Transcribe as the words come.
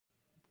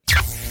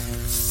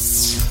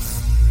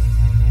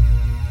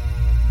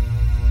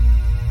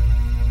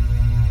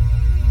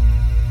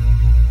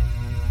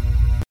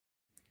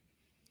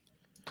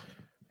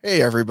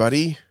Hey,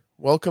 everybody.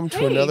 Welcome to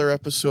Hey. another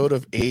episode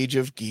of Age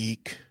of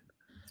Geek.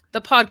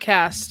 The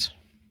podcast.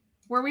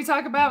 Where we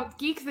talk about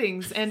geek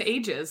things and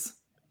ages.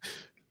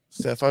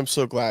 Steph, I'm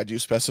so glad you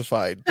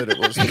specified that it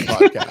was the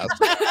podcast.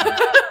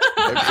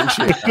 I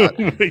appreciate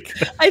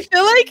that. I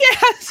feel like it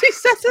has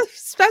to be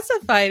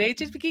specified.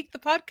 Age of Geek, the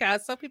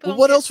podcast. Some people Well, don't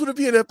what get- else would it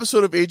be an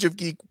episode of Age of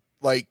Geek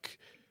like?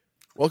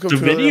 Welcome The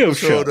to another video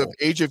episode show. of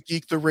Age of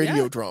Geek, the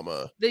radio Yeah.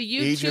 drama. The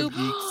Age of YouTube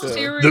Geek, the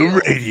serial.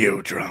 The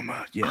radio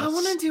drama. Yes. I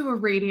want to do a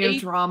radio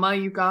Age- drama,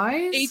 you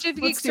guys. Age of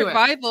Geek Let's do it.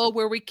 Survival,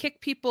 where we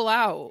kick people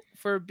out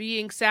for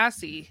being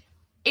sassy.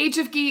 Age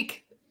of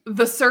Geek,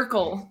 the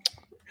circle.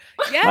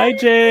 Yeah. Hi,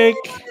 Jake.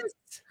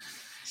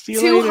 See you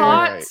Too later.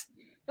 hot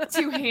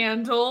to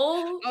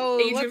handle. Oh,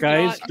 Age let's of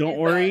Guys, not don't do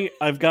worry.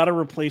 I've got a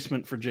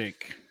replacement for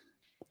Jake.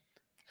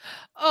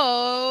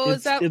 Oh,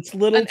 is that? It's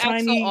little an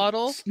tiny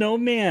axolotl?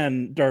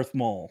 snowman Darth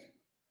Maul.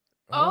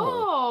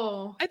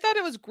 Oh. I thought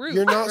it was Groot.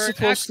 You're not or an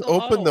supposed to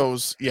axolotl. open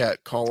those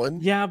yet, Colin.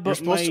 Yeah, You're but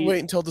supposed to wait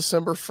until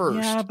December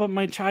 1st. Yeah, but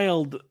my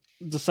child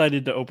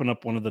decided to open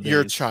up one of the days.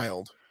 Your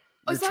child.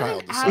 Your Was that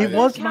child an decided. It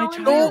was my calendar?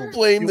 child. Don't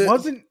blame It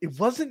the.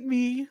 wasn't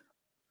me.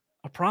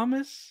 I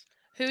promise.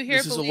 Who here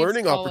This is a believes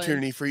learning Colin?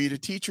 opportunity for you to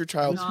teach your It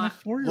child. was my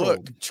Not- 4-year-old.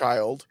 Look,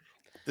 child,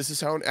 this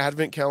is how an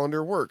advent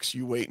calendar works.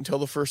 You wait until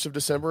the 1st of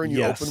December and you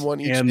Yes, open one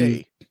each and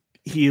day.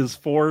 He is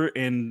 4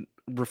 and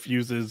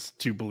refuses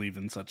to believe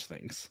in such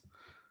things.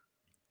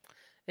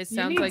 It You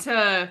sounds need like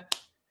to,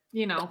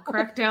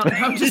 crack down. No,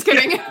 I'm just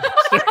kidding.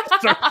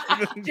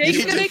 Jake's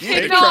You gonna just kick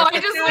can't no, crack- I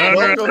just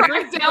Welcome- like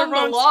crack down the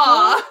wrong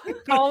law.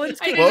 Colin's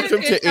I getting didn't-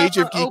 Welcome kicked to out Age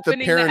of for Geek, the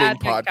opening parenting advent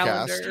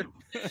podcast, calendar.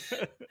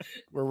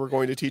 where we're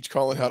going to teach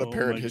Colin how to Oh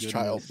parent my his goodness.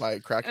 child by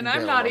cracking And down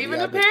I'm not on the even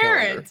a advent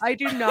parent. calendar. I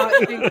do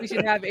not think we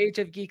should have Age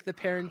of Geek, the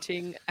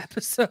parenting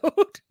episode.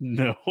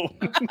 No.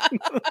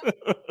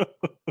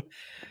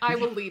 I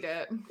will lead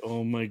it.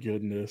 Oh my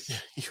goodness.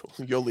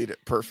 You'll lead it.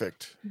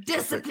 Perfect.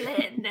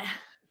 Discipline.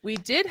 We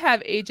did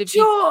have Age of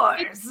Geek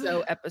Chores.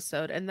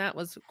 episode, and that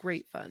was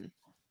great fun.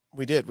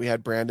 We did. We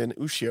had Brandon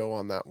Ushio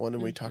on that one,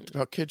 and we Mhm. talked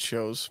about kids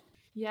shows.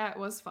 Yeah, it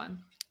was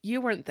fun.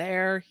 You weren't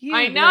there. You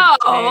I weren't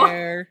know.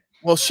 there.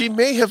 Well, she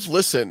may have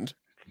listened.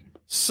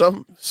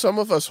 Some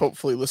of us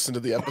hopefully listen to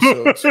the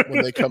episodes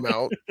when they come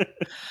out.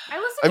 I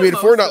listened I to mean,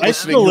 if we're most not of I them.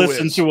 listening, still who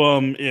listen is? to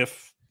them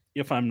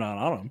if I'm not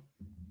on them.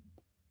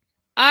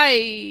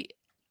 I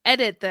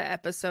edit the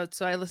episode,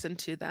 so I listen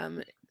to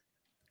them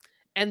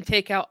and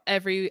take out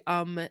every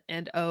and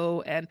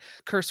and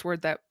curse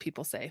word that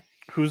people say.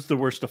 Who's the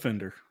worst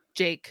offender?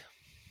 Jake,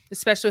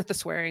 especially with the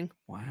swearing.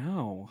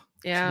 Wow.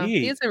 Yeah, Gee.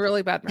 he has a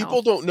really bad mouth.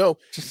 People don't know.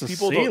 Just a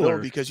People don't know sailor.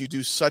 because you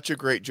do such a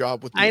great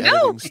job with the I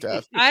know. editing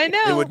stuff. I They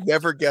know. would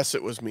never guess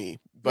it was me.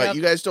 But Yep.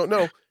 you guys don't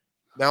know.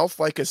 Mouth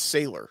like a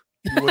sailor.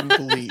 You wouldn't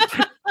believe.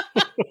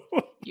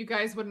 You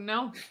guys wouldn't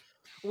know.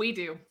 We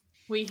do.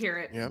 We hear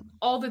it Yep.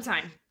 all the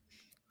time.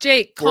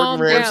 Jake, calm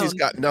Gordon Ramsay's down.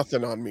 got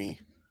nothing on me.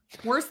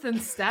 Worse than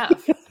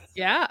Steph.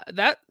 Yeah,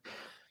 that.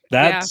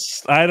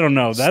 That's I don't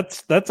know.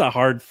 That's a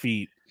hard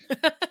feat.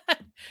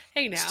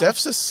 Hey, now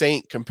Steph's a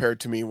saint compared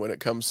to me when it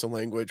comes to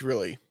language,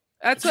 really.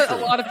 that's what a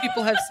lot of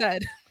people have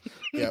said.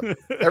 Yeah.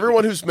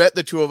 Everyone who's met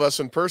the two of us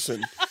in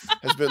person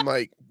has been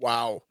like,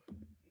 wow,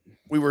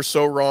 we were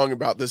so wrong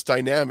about this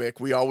dynamic.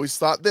 We always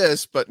thought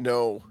this, but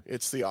no,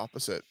 it's the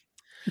opposite.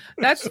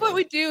 That's what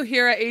we do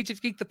here at Age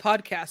of Geek, the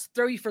podcast.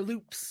 Throw you for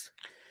loops.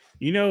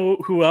 You know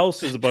who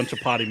else is a bunch of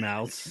potty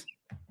mouths?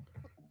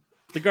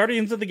 The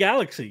Guardians of the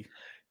Galaxy.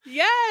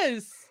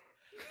 Yes.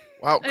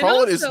 Wow, And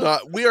Colin is also-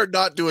 not, we are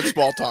not doing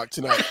small talk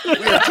tonight. We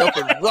are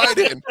jumping right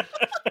in.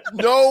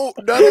 No,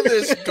 none of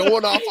this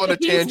going off on a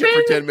He's tangent for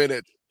been- 10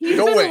 minutes. He's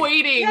No been way. He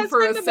waiting has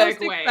for a been the most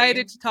segue.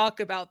 excited to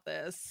talk about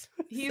this.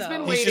 He's So-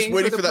 been He's just waiting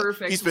waiting for for the that.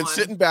 perfect He's been one.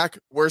 sitting back.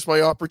 Where's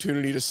my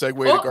opportunity to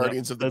segue Oh, to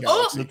Guardians of the That's,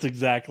 Galaxy? that's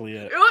exactly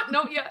it. Oh,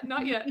 no, yet,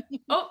 not yet.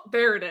 Oh,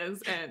 there it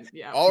is. And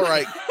yeah. All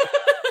right.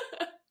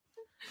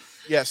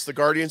 Yes, the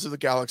Guardians of the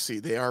Galaxy.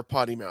 They are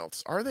potty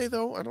mouths. Are they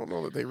though? I don't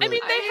know that they really.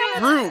 mean, they have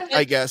Groot,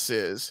 I guess,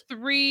 is.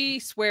 3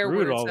 swear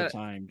Rude words all the that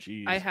time.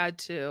 Jeez. I had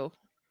to.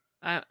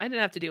 I didn't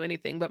have to do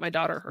anything, but my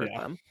daughter heard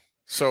Yeah. them.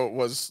 So it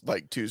was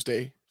like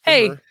Tuesday. for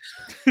Hey, her.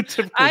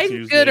 Typical I'm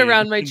Tuesday good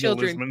around my in the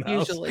children, Lisman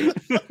house. usually.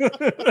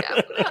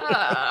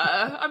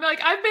 I'm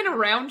like, I've been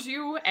around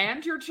you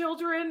and your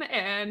children,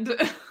 and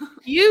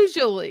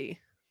Usually.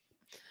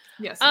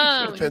 yes,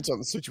 Um, Depends on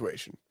the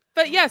situation.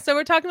 But yeah, so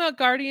we're talking about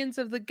Guardians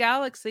of the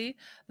Galaxy,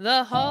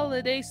 the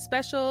holiday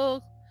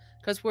special,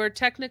 because we're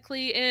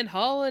technically in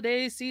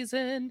holiday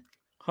season.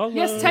 Hello.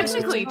 yes,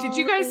 technically. Did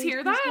you guys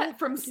hear that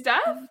from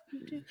Steph?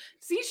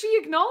 See, she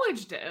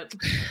acknowledged it.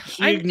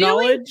 She I'm feeling-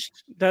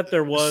 acknowledged that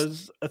there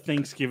was a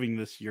Thanksgiving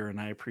this year, and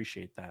I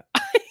appreciate that.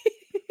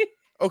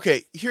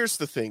 Okay, here's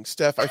the thing,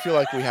 Steph. I feel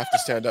like we have to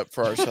stand up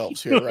for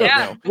ourselves here right Yeah.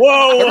 now.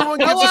 Whoa! Everyone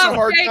gives us a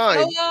hard Jake, time.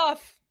 go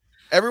off.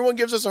 Everyone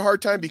gives us a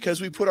hard time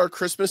because we put our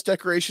Christmas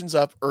decorations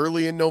up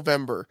early in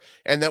November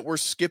and that we're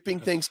skipping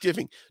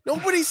Thanksgiving.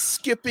 Nobody's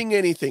skipping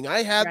anything.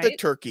 I had the Right.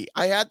 turkey.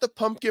 I had the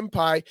pumpkin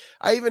pie.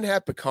 I even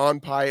had pecan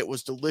pie. It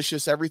was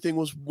delicious. Everything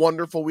was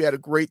wonderful. We had a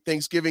great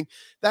Thanksgiving.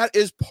 That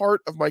is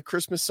part of my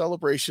Christmas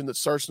celebration that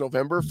starts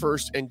November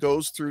 1st and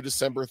goes through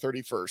December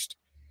 31st.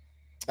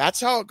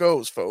 That's how it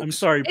goes, folks. I'm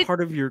sorry, It-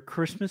 part of your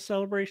Christmas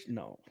celebration?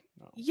 No.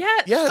 Yeah.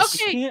 Yes.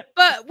 Okay. Can't-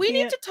 But we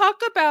need can't- to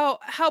talk about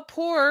how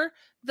poor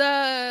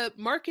the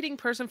marketing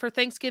person for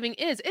Thanksgiving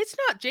is. It's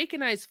not Jake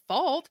and I's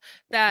fault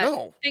that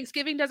No.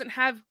 Thanksgiving doesn't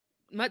have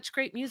much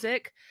great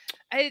music.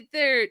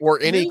 There Or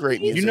any great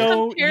movies music.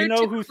 compared You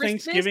know to who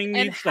Christmas Thanksgiving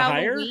and needs to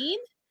hire? Halloween,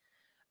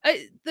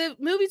 the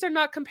movies are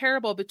not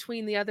comparable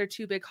between the other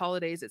two big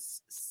holidays.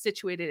 It's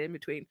situated in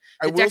between.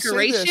 I The will say this.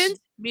 decorations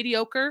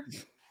mediocre.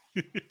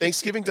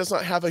 Thanksgiving does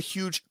not have a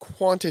huge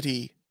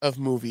quantity of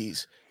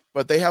movies,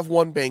 but they have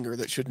one banger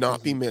that should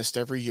not be missed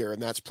every year,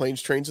 and that's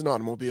Planes, Trains, and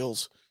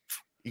Automobiles.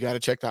 You got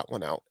to check that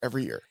one out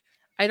every year.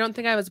 I don't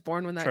think I was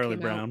born when that Charlie came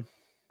Brown.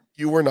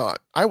 You were not.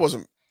 I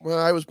wasn't. Well,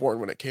 I was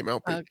born when it came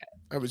out, but Okay.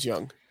 I was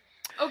young.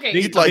 Okay. They-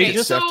 You'd like they it,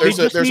 just- Steph. they There's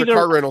just a need to-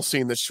 car rental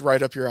scene that's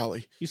right up your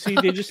alley. You see,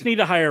 they just need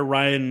to hire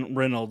Ryan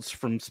Reynolds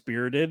from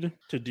Spirited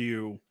to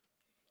do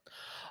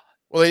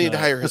Well, they need to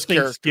hire the his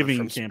character Thanksgiving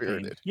from campaign.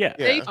 Spirited. Yeah.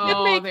 They Yeah. should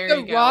Oh, make there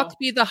The you Rock go.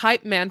 be the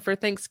hype man for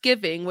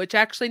Thanksgiving, which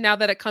actually, now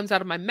that it comes out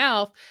of my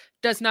mouth,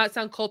 does not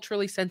sound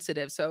culturally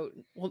sensitive. So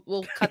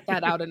we'll cut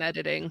that out in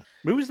editing.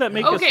 Movies that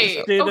make Okay,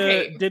 us did,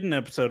 okay. did an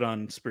episode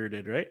on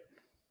Spirited, right?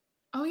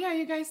 Oh yeah,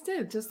 you guys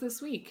did just this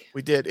week.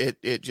 We did.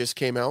 It just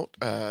came out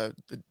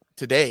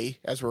today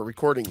as we're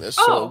recording this,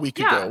 so a Oh, week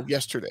yeah. ago,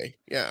 yesterday.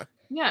 Yeah.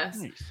 Yes.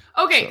 Nice.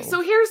 Okay, So-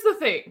 so here's the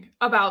thing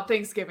about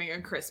Thanksgiving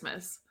and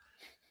Christmas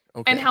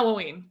Okay. and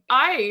Halloween.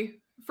 I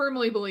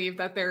firmly believe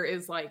that there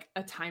is like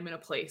a time and a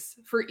place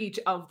for each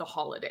of the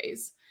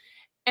holidays.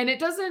 And it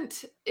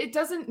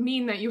doesn't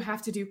mean that you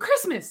have to do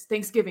Christmas,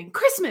 Thanksgiving,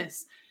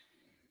 Christmas.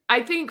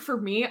 I think for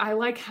me, I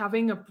like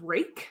having a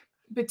break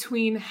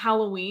between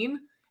Halloween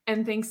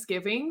and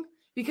Thanksgiving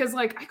because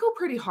like I go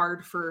pretty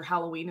hard for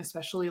Halloween,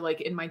 especially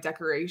like in my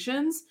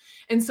decorations.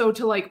 And so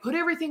to like put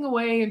everything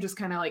away and just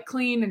kind of like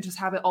clean and just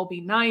have it all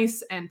be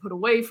nice and put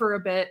away for a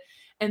bit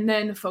and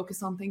then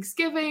focus on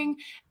Thanksgiving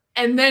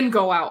and then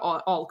go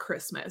out all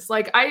Christmas.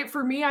 Like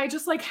for me, I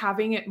just like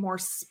having it more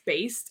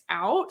spaced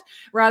out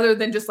rather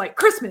than just like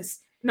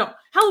Christmas, no,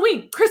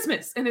 Halloween,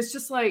 Christmas. And it's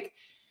just like,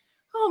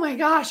 oh my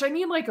gosh, I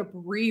need like a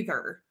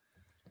breather.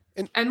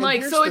 And like,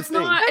 here's so the it's thing.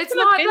 not, That's it's an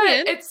not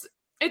opinion. that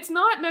it's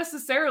not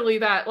necessarily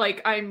that like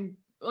I'm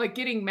like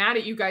getting mad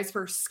at you guys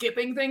for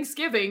skipping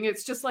Thanksgiving.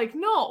 It's just like,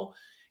 no,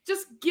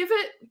 just give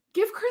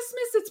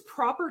Christmas its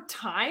proper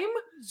time,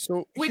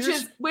 So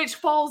which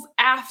falls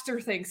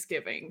after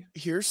Thanksgiving.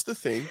 here's the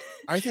thing.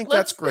 I think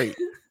Let's- that's great.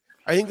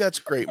 I think that's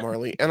great,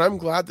 Marley, and I'm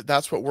glad that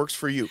that's what works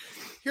for you.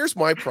 Here's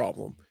my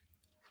problem.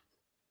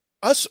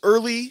 Us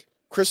early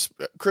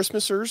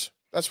Christmasers,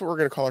 that's what we're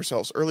going to call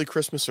ourselves, early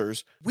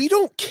Christmasers. We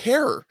don't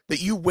care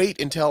that you wait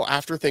until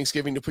after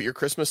Thanksgiving to put your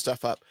Christmas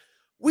stuff up.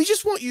 We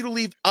just want you to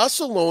leave us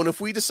alone if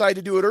we decide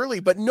to do it early,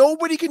 but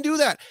nobody can do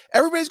that.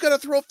 Everybody's got to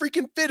throw a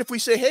freaking fit if we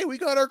say, hey, we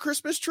got our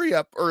Christmas tree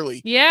up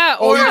early. Yeah,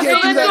 Oh, or you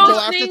can't do that until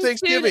after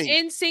Thanksgiving.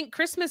 In sync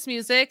Christmas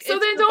music. So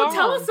it's then the don't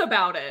tell bomb. us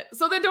about it.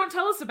 So then don't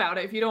tell us about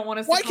it if you don't want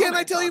us Why to can't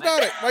I comment tell you on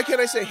about it? Why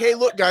can't I say, hey,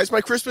 look, guys, my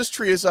Christmas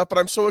tree is up and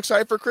I'm so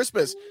excited for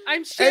Christmas?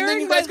 I'm then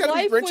sharing you guys my gotta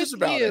be life Grinches with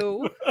about it.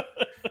 you.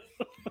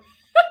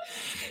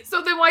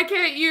 So then why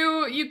can't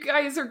you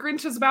guys are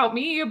Grinches about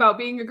me about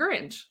being a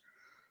Grinch?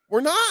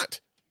 We're not.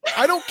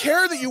 I don't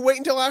care that you wait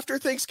until after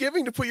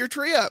Thanksgiving to put your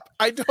tree up.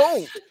 I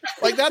don't.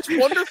 Like, that's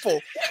wonderful.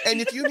 And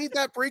if you need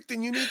that break,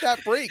 then you need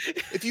that break.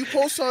 If you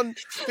post on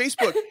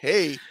Facebook,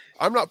 hey,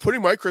 I'm not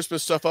putting my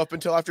Christmas stuff up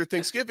until after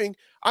Thanksgiving,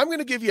 I'm going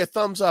to give you a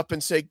thumbs up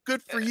and say,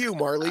 good for you,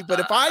 Marley. But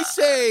if I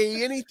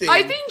say anything,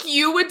 I think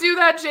you would do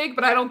that, Jake,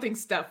 but I don't think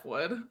Steph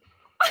would.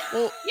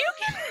 well, You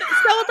can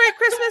celebrate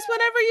Christmas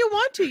whenever you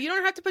want to. You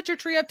don't have to put your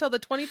tree up till the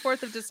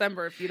 24th of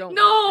December if you don't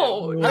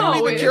No, want I don't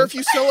no, even care if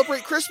you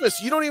celebrate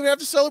Christmas. You don't even have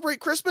to celebrate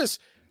Christmas.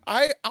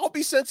 I'll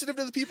be sensitive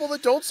to the people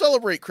that don't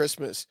celebrate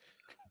Christmas.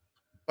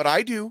 But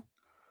I do,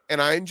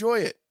 and I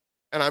enjoy it.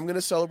 And I'm going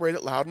to celebrate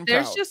it loud and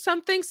There's proud. just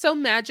something so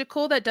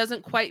magical that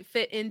doesn't quite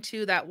fit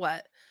into that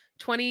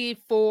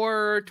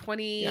 24,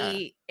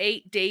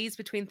 28 days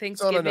between not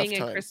Thanksgiving enough and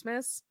time.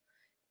 Christmas.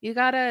 You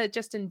gotta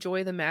just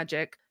enjoy the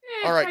magic.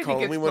 All I right, think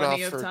Colin, it's we went off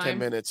plenty of for 10 time.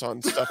 minutes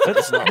on stuff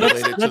that's not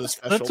related to the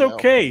special. That's now.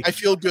 okay. I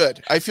feel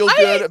good. I feel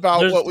good about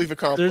There's- what we've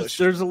accomplished.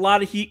 There's a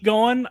lot of heat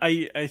going.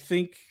 I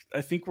think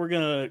we're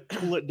gonna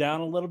cool it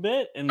down a little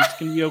bit, and it's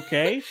gonna be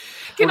okay.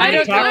 Can We're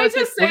I gonna just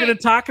We're say gonna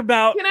talk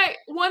about. can I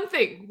one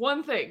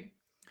thing.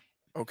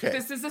 Okay.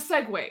 This is a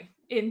segue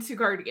into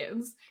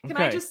Guardians. Can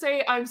I Okay. just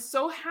say I'm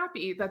so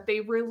happy that they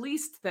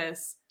released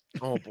this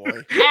Oh boy.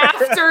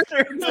 after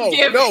No,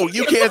 Thanksgiving. no,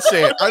 you can't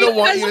say it. I don't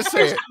want you to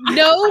say it.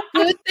 No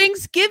good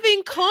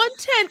Thanksgiving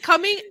content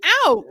coming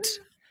out.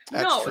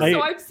 That's No, true.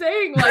 so I'm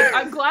saying, like,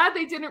 I'm glad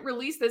they didn't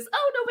release this.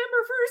 Oh,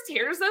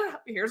 November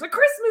 1st, here's a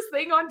Christmas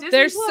thing on Disney.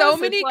 There's Plus. so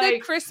It's many good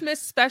like,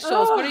 Christmas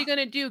specials. What are you ugh.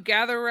 gonna do?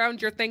 Gather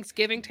around your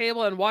Thanksgiving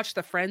table and watch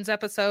the Friends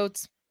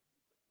episodes?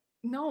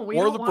 No, we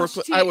Or don't the watch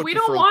Brooklyn- TV. I would We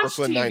prefer don't the watch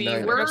Brooklyn TV.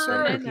 Nine-Nine We're episode.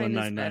 Nine-Nine Brooklyn is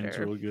Nine-Nine's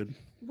better. really good.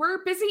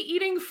 we're busy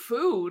eating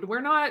food. We're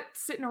not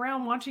sitting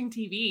around watching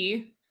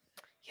TV.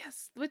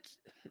 Yes, which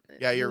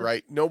Yeah, you're ugh.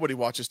 right. Nobody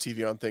watches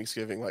TV on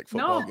Thanksgiving, like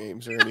football No.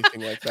 games or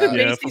anything like The that.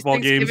 Yeah, Macy's football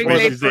games, Thanksgiving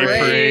Day Macy's Day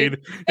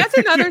Parade. Parade. That's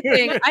another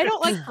thing. I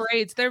don't like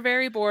parades. They're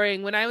very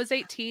boring. When I was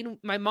 18,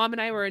 my mom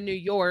and I were in New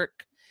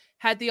York,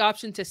 had the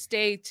option to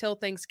stay till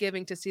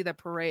Thanksgiving to see the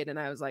parade. And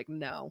I was like,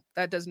 no,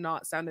 that does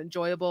not sound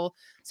enjoyable.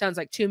 Sounds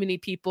like too many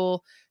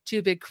people,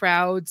 too big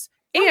crowds,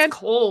 It's and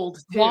cold,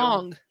 too.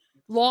 long,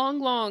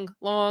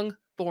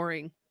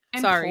 boring.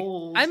 And Sorry.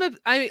 cold.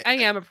 I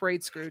am a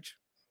parade Scrooge.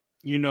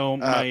 You know,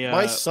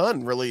 My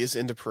son really is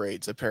into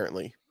parades,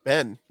 apparently.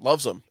 Ben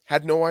loves them.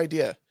 Had no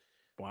idea.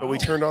 But we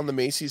wow. turned on the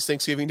Macy's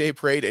Thanksgiving Day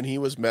Parade and he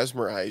was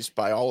mesmerized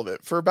by all of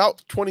it for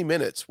about 20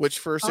 minutes, which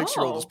for a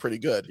 6-year-old is Oh. pretty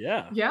good.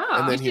 Yeah. Yeah.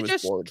 And then You he should was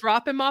just bored.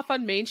 drop him off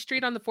on Main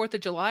Street on the 4th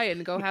of July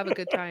and go have a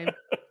good time.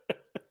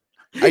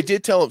 I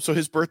did tell him, so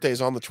his birthday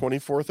is on the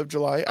 24th of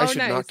July. I Oh, should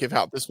nice. not give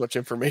out this much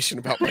information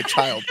about my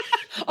child.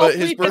 I'll But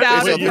his bleep it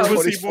out birthday's and on the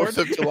post- 24th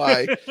of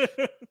July.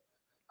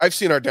 I've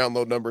seen our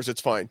download numbers.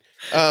 It's fine.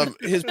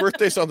 His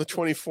birthday's on the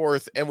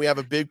 24th, and we have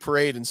a big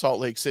parade in Salt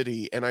Lake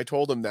City. And I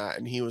told him that,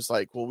 and he was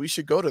like, well, we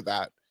should go to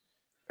that.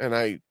 And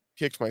I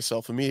kicked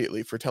myself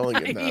immediately for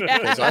telling him that Yeah.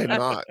 because I'm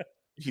not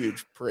a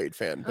huge parade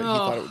fan, but he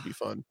thought it would be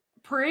fun.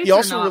 Parades He are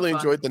also not really fun.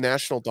 enjoyed the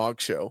National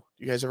Dog Show.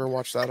 You guys ever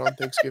watch that on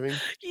Thanksgiving?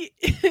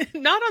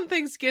 Not on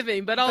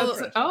Thanksgiving, but I'll.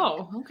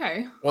 Oh,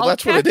 okay. Well, I'll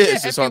that's what it catch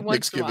is. It's every on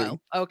once in a Thanksgiving.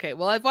 while. Okay,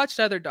 well, I've watched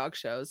other dog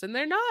shows, and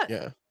they're not.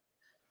 Yeah.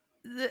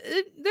 They're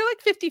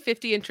like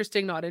 50-50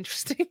 interesting, not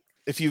interesting.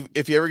 If you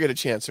ever get a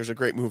chance, there's a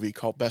great movie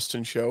called Best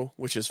in Show,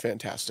 which is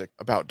fantastic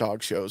about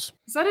dog shows.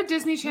 Is that a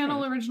Disney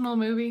Channel original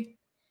movie?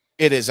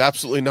 It is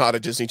absolutely not a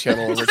Disney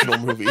Channel original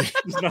movie.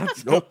 It's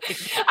not Nope. I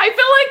feel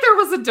like there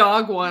was a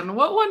dog one.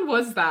 What one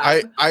was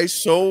that? I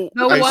so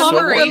The want you to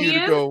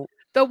Pomeranian? go.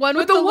 The one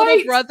With with the the little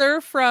white-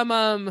 brother from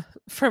No,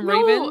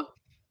 Raven.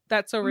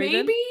 That's so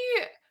Raven. Maybe,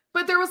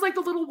 but there was like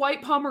the little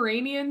white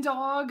Pomeranian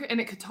dog, and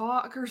it could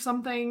talk or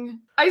something.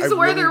 I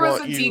swear really there was a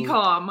want you-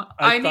 decom.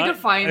 I need to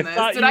find this.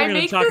 thought Did you were I gonna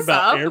make talk this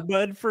about up?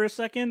 Airbud for a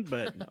second,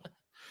 but no.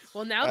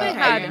 Well, now they Okay.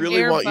 have I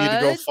really want you to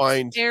go Airbuds,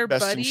 find Air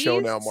Best in Show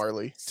now, Buddies,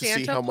 Marley, to see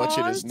Santa how much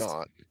it is Paws.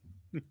 not.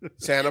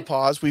 Santa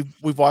Paws.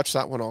 We've watched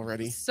that one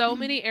already. So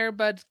many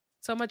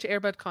so much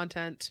Airbud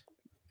content.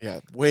 Yeah,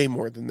 way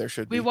more than there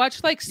should be. We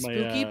watched like My,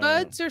 Spooky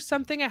Buds or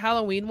something, a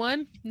Halloween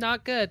one.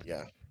 Not good.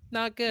 Yeah.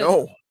 Not good.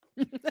 No.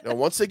 No,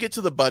 once they get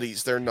to the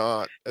buddies, they're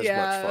not as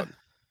Yeah. much fun.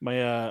 my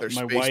They're my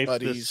space wife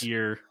buddies. this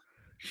year,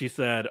 she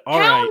said, "All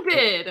right,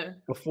 Pounded.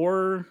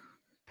 before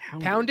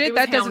Pounded? It was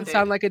That doesn't Hounded.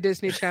 sound like a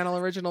Disney Channel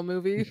original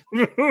movie.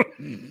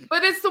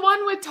 But it's the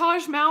one with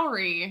Taj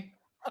Mowry.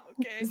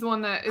 Okay. Is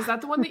that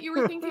the one that you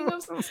were thinking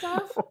of some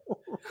stuff?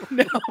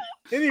 No.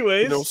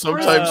 Anyways, You know,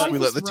 sometimes life we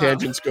is let the rough.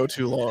 tangents go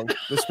too long.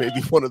 This may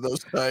be one of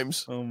those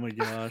times. oh my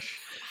gosh.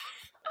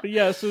 But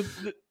yeah, so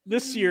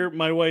this year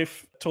my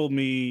wife told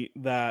me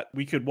that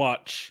we could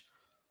watch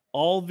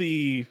all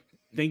the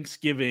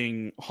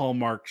Thanksgiving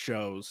Hallmark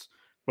shows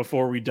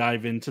before we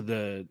dive into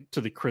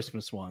the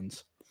Christmas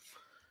ones.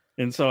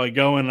 And so I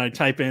go and I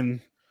type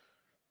in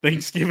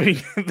Thanksgiving.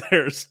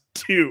 There's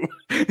 2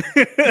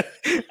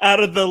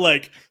 out of the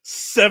like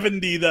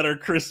 70 that are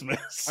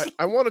Christmas.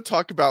 I want to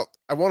talk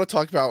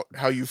about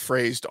how you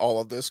phrased all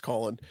of this,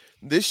 Colin.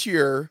 This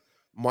year,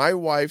 my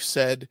wife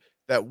said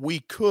that we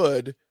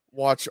could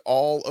watch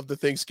all of the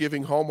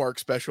Thanksgiving Hallmark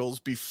specials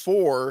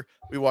before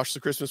we watch the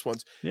Christmas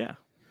ones. Yeah.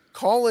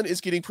 Colin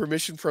is getting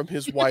permission from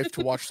his wife to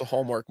watch the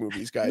Hallmark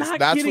movies, guys. Not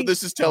That's kidding. what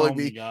this is telling Oh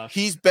my me. gosh.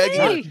 He's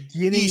begging Hey.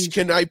 her. Niece,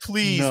 can I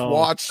please No.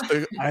 watch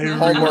the I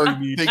Hallmark really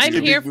need to. I'm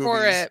Thanksgiving here for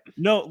movies? it.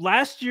 No,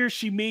 last year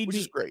she made Which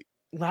me is great.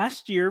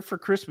 last year for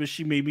Christmas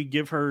she made me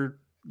give her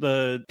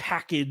the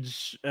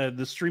package,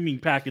 the streaming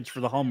package for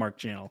the Hallmark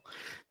Channel.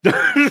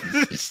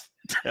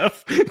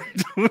 Steph,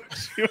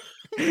 don't you-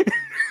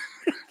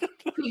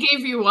 He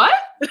gave you what?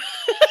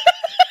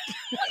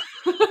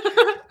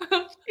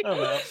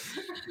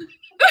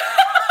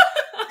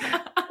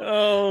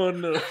 Oh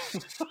no.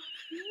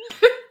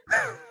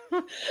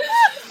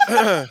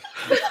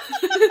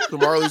 So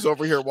Marley's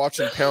over here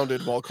watching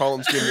Pounded while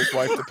Colin's giving his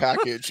wife the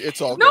package.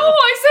 It's all No, good.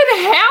 I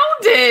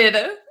said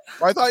hounded.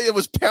 I thought it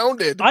was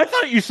Pounded. I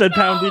thought you said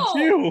pounded No.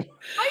 too.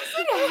 I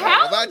said Well,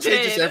 hounded. that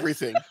changes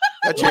everything.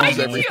 That Why changes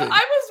did you? everything. I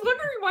was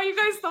wondering why you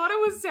guys thought it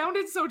was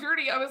sounded so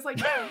dirty. I was like,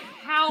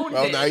 hounded.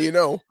 Well, now you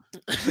know.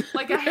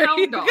 Like a There you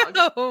hound dog.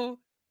 go.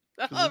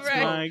 'Cause All it's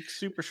right. like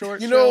super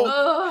short. You know- show.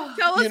 Ugh.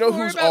 Tell us You know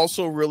more who's about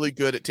also really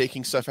good at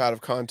taking stuff out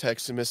of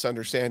context and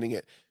misunderstanding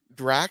it?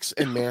 Drax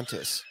and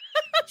Mantis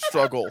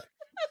struggle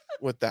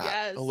with that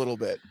Yes. a little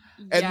bit.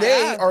 And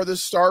they Yeah. are the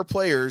star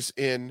players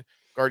in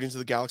Guardians of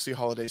the Galaxy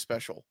Holiday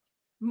Special.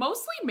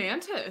 Mostly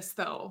Mantis,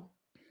 though.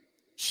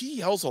 She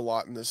yells a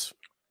lot in this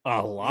A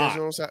You guys lot.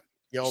 notice that?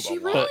 Yelled She a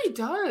lot. really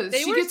does.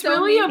 They She were gets so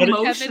really mean to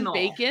emotional.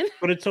 Kevin Bacon.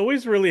 But it's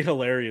always really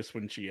hilarious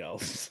when she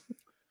yells.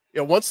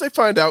 Yeah, once they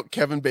find out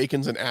Kevin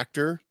Bacon's an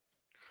actor,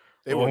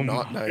 they were Oh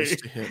not my. nice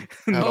to him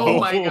at No. Oh all.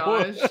 my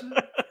gosh.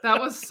 That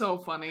was so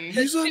funny.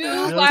 He's an Two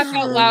actor. laugh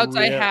out louds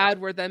I Yeah.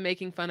 had were them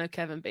making fun of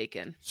Kevin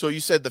Bacon. So you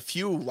said the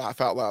few laugh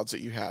out louds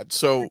that you had.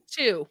 So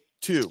 2.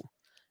 2. You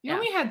Yeah.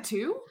 only had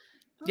 2? Oh.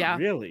 Yeah.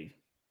 Really?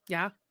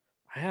 Yeah.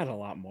 I had a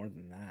lot more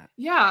than that.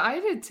 Yeah,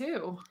 I did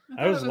too.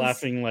 I was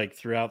laughing like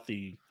throughout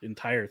the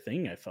entire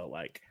thing, I felt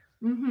like.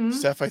 Mm-hmm.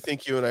 Steph, I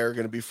think you and I are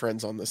going to be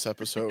friends on this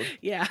episode.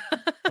 Yeah.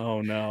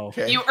 Oh no.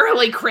 Okay. You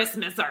early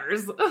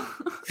Christmasers.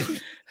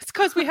 It's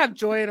because we have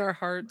joy in our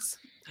hearts.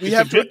 We It's a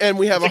have good- and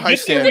we have a It's a high good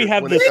thing standard. we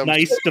have when it this comes-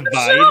 nice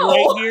divide show.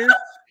 right here.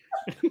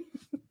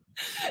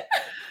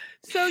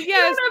 So You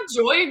yes, don't have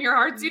joy in your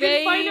hearts. You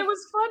didn't find They- it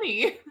was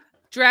funny.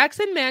 Drax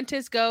and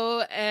Mantis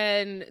go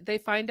and they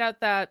find out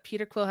that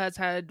Peter Quill has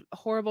had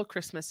horrible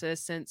Christmases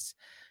since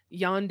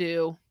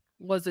Yondu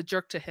was a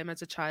jerk to him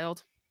as a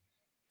child.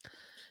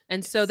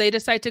 And so they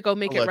decide to go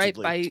make it right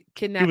Allegedly. by He was a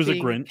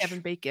kidnapping Grinch. Kevin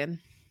Bacon.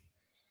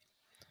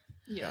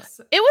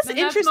 Yes. It was And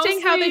that's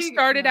interesting how they mostly-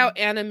 started yeah. out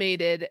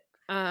animated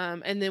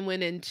and then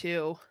went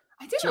into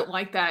I didn't So-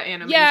 like that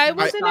animation. yeah, I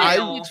wasn't I-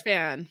 a huge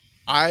fan.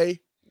 I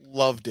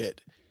loved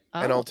it.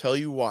 And Oh, I'll tell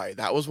you why.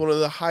 That was one of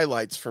the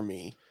highlights for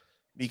me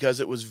because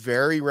it was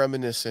very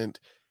reminiscent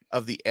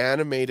of the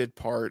animated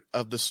part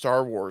of the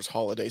Star Wars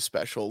holiday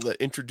special that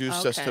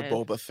introduced us to Okay.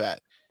 Boba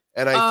Fett.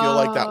 And I feel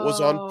like that was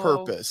on Oh,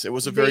 purpose. It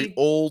was a very they-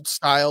 old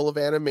style of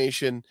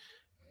animation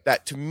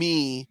that to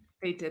me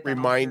They did that on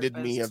reminded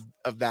me purpose.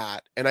 of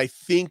that. And I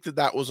think that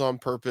that was on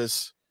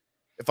purpose.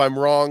 If I'm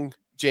wrong,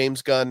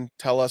 James Gunn,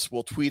 tell us.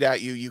 We'll tweet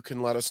at you. You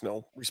can let us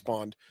know,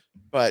 respond.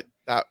 But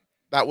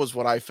that was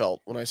what I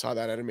felt when I saw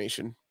that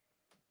animation.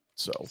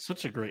 So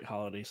Such a great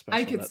holiday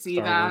special. could see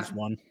Star Wars that.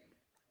 one.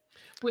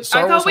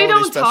 Star I Wars thought we holiday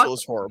don't special talk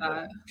is horrible.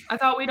 about that. I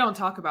thought we don't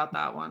talk about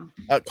that one.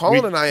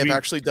 Colin We- and I have we-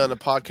 actually done a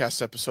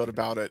podcast episode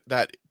about it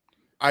that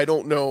I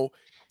don't know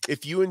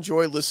if you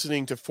enjoy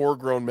listening to 4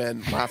 grown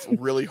men laugh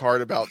really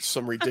hard about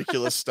some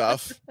ridiculous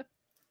stuff.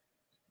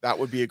 That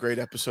would be a great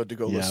episode to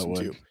go Yeah, it listen would.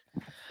 to.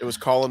 It was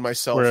Colin,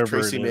 myself, Wherever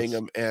Tracy it is.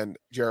 Mangum, and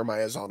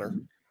Jeremiah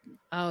Zonner.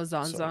 oh,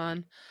 So-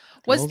 Zon.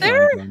 Was Well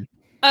there done.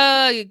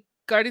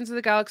 Guardians of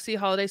the Galaxy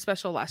holiday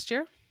special last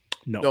year?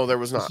 No, there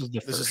was This not. is the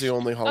This is first. the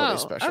only holiday Oh,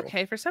 special.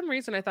 okay. For some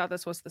reason, I thought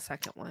this was the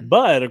second one.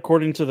 But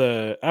according to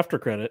the after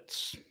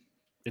credits,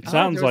 it Oh,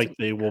 sounds there was like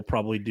they will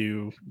probably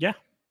do I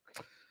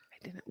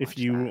didn't. if watch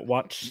you that.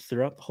 watch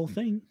throughout the whole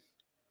thing.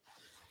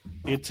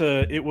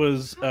 It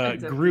was Happens at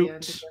the end Groot.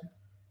 again.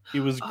 It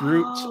was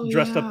Groot Oh,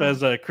 dressed up yeah.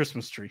 as a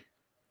Christmas tree.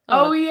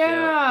 Oh,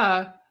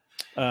 that's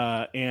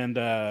yeah. And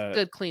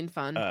good, clean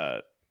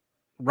fun.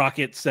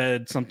 Rocket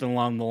said something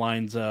along the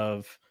lines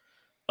of,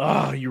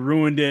 "Oh, you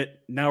ruined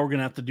it. Now we're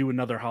gonna have to do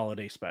another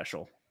holiday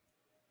special."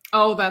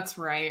 Oh, that's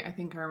right. I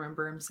think I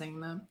remember him saying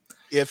that.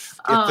 If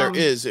there Um,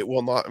 is, it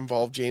will not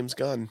involve James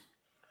Gunn.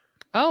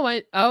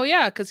 oh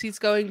yeah, because he's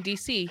going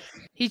DC.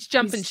 He's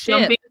jumping He's ship.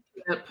 jumping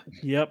ship.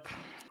 Yep.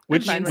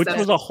 Which fine with which that.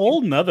 was a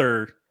whole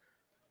nother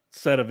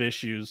set of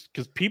issues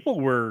because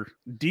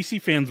DC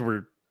fans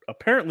were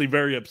apparently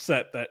very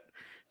upset that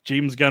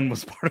James Gunn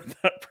was part of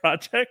that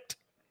project.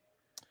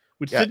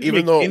 Which Yeah, didn't even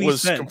make though it any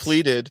was sense.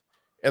 completed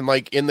and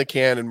like in the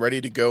can and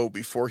ready to go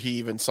before he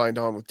even signed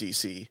on with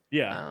DC.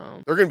 Yeah.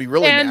 They're going to be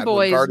really mad when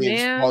Fanboys, Guardians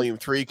man. Volume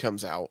 3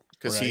 comes out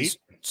because he's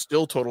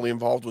still totally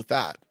involved with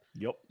that.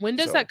 Yep. When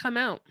does So- that come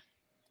out?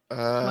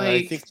 I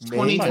Like think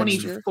May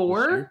next year.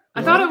 2024. I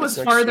No, thought I it think was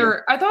it's next year.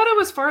 farther. I thought it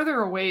was farther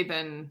away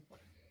than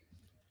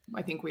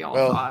I think we all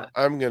Well, thought.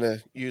 I'm going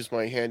to use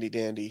my handy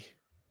dandy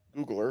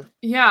Googler.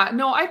 Yeah,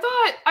 no, I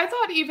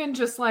thought even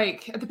just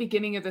like at the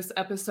beginning of this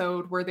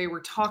episode where they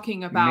were talking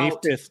May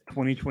about 5th,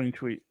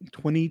 2023.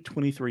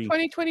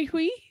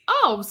 2020.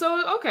 oh,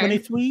 so okay.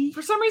 23.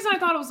 For some reason, I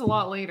thought it was a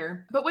lot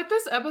later. But with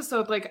this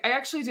episode, like, I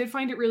actually did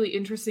find it really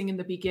interesting in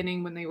the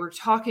beginning when they were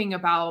talking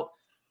about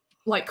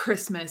like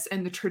Christmas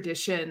and the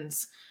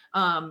traditions,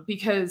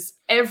 because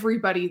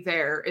everybody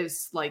there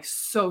is like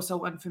so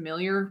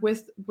unfamiliar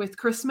with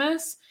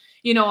Christmas.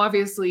 You know,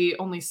 obviously,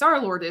 only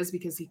Star-Lord is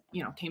because he,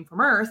 you know, came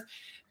from Earth.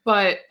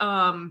 But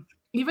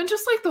even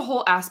just like the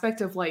whole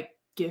aspect of like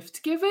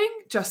gift giving,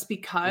 just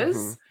because.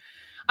 Mhm.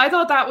 I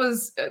thought that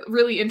was a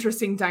really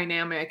interesting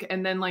dynamic.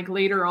 And then like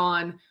later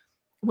on,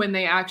 when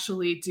they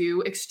actually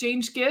do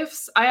exchange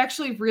gifts, I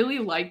actually really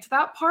liked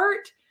that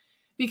part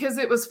because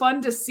it was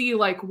fun to see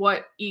like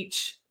what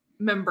each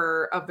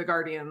member of the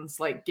Guardians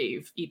like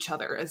gave each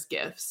other as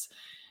gifts.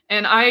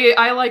 And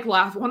I like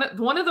laughed.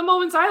 One of the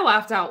moments I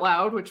laughed out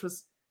loud, which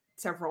was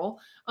several,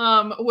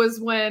 was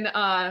when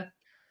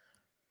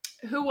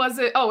who was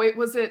it? Oh,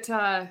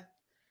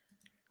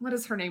 what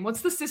is her name?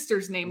 What's the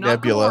sister's name? Not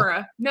Nebula.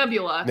 Gamora.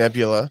 Nebula.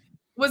 Nebula.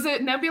 Was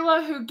it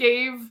Nebula who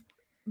gave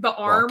the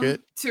arm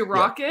Rocket? to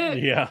Rocket?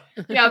 Yeah.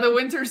 Yeah, the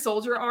Winter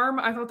Soldier arm.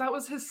 I thought that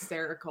was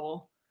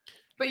hysterical.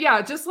 But yeah,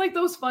 just like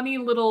those funny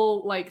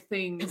little like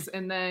things,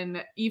 and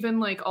then even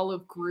like all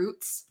of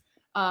Groot's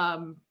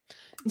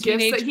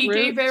gifts that Teenage he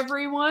gave Groot.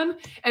 everyone,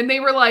 and they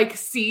were like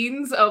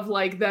scenes of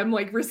like them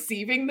like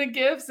receiving the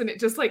gifts, and it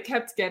just like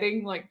kept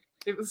getting like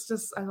it was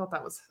just I thought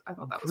that was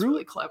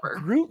really clever.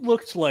 Groot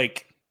looked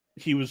like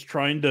he was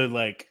trying to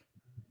like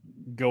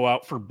go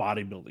out for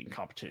bodybuilding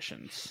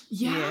competitions.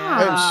 Yeah.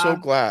 I am so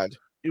glad.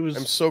 It was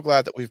I'm so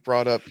glad that we've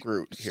brought up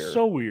Groot here.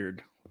 so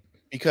weird.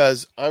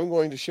 Because I'm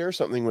going to share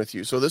something with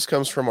you. So this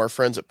comes from our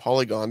friends at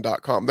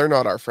polygon.com. They're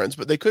not our friends,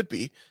 but they could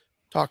be.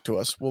 Talk to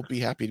us. We'll be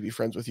happy to be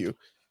friends with you.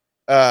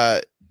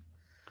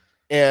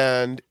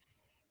 And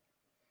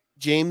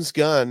James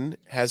Gunn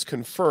has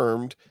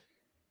confirmed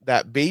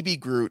that Baby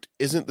Groot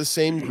isn't the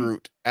same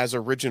Groot as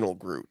original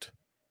Groot.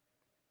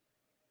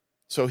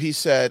 So he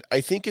said, I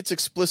think it's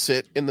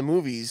explicit in the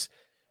movies,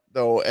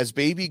 though, as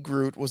Baby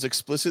Groot was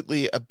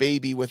explicitly a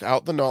baby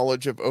without the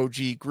knowledge of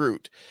OG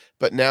Groot.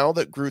 But now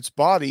that Groot's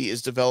body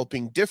is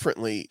developing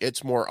differently,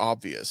 it's more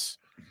obvious.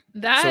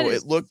 So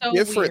it looked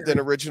different than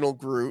original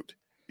Groot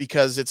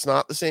because it's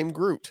not the same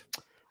Groot.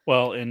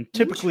 Well, and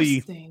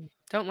typically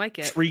don't like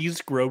it.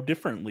 Trees grow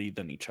differently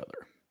than each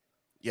other.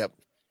 Yep.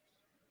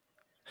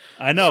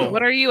 I know.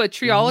 What are you, a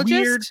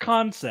treologist? Weird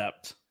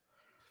concept.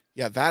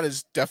 Yeah, that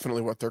is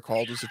definitely what they're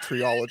called, is a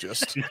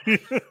treologist.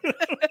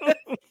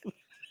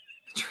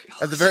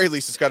 At the very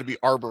least, it's got to be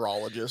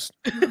arborologist.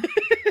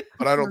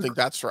 But I don't think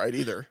that's right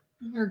either.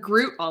 Or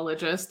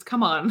Grootologist.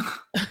 Come on.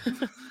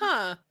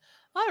 Huh.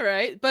 All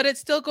right. But it's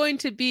still going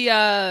to be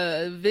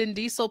Vin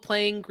Diesel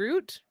playing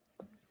Groot?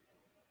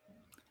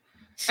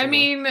 I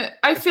mean,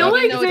 I feel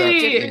like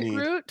they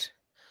Groot.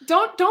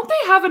 Don't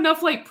they have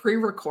enough like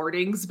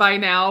pre-recordings by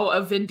now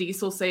of Vin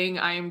Diesel saying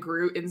I am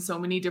Groot in so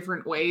many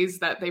different ways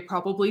that they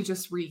probably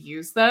just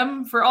reuse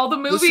them for all the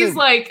movies? Listen.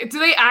 Like, do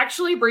they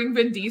actually bring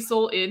Vin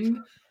Diesel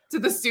in to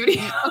the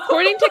studio?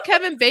 According to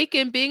Kevin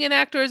Bacon, being an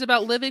actor is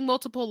about living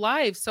multiple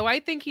lives. So I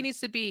think he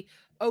needs to be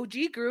OG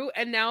Groot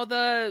and now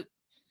the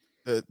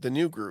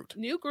new Groot.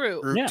 New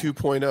Groot. Groot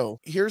 2.0.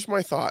 Here's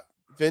my thought.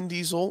 Vin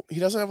Diesel, he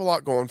doesn't have a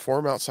lot going for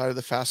him outside of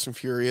the Fast and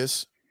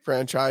Furious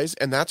franchise,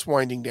 and that's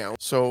winding down.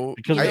 So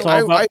because it's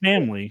all about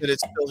family. That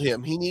it's still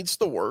him. He needs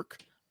the work.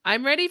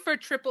 I'm ready for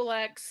Triple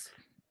X.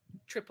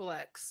 Triple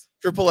X.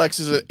 Triple X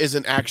is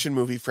an action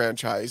movie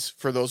franchise,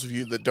 for those of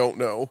you that don't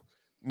know,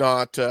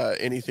 not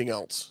anything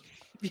else.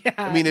 Yeah,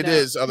 I mean, it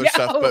is other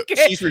stuff, but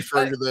she's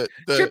referring to the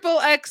Triple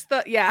X.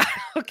 Okay, yeah,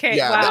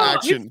 wow. the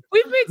action.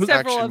 We've made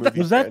several of them.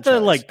 Was that the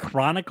like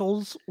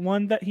Chronicles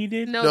one that he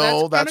did?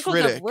 No, that's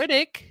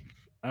Riddick.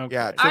 Okay.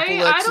 Yeah,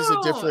 Triple X is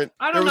a different.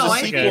 There was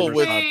a sequel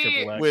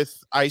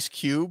with Ice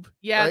Cube.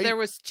 Yeah, right? there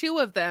was 2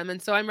 of them,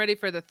 and so I'm ready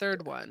for the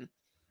 3rd one.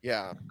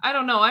 Yeah, I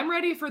don't know. I'm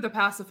ready for the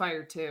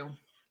Pacifier too.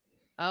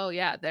 Oh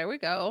yeah, there we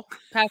go.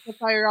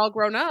 Pacifier all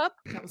grown up.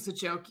 That was a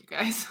joke, you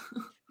guys.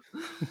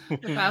 The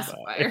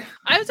Pacifier.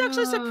 I was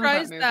actually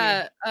surprised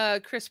that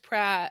Chris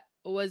Pratt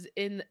was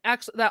in.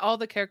 Actually, that all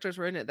the characters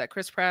were in it. That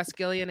Chris Pratt,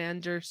 Gillian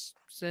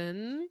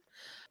Anderson,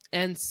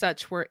 and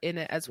such were in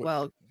it as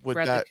well. Would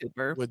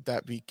Cooper. Would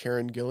that be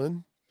Karen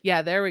Gillan?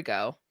 Yeah, there we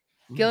go.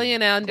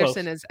 Gillian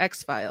Anderson is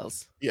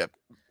X-Files. Yep.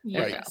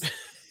 Yes. Right.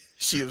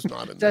 She was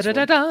not in this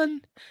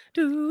one.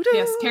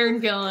 Yes,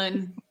 Karen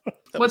Gillan.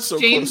 What's so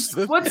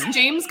What's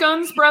James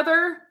Gunn's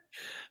brother?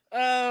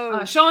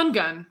 Oh, Sean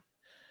Gunn.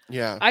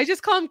 Yeah. I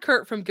just call him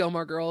Kurt from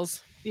Gilmore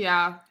Girls.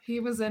 Yeah, he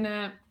was in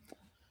it.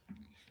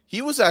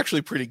 He was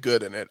actually pretty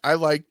good in it. I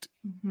liked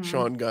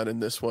Sean Gunn in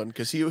this one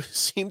because he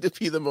seemed to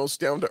be the most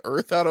down to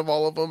earth out of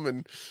all of them.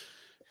 And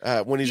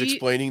when he's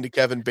explaining to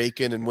Kevin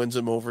Bacon and wins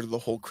him over to the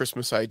whole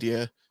Christmas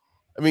idea.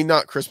 I mean,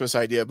 not Christmas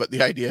idea, but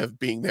the idea of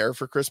being there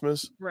for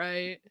Christmas.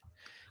 Right.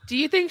 Do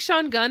you think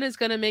Sean Gunn is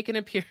going to make an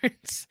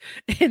appearance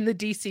in the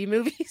DC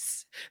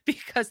movies?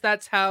 Because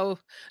that's how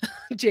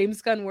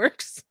James Gunn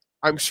works.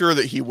 I'm sure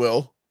that he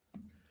will.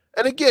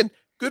 And again,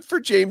 good for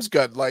James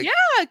Gunn. Like,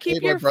 yeah,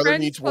 keep hey, your my brother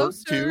friends needs work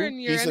too.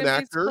 He's an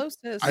actor.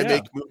 Closest. I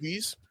make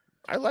movies.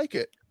 I like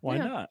it. Why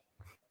not?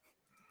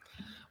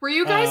 Were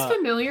you guys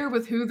familiar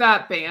with who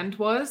that band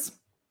was?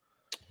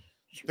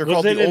 They're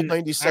called the Old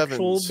 97s.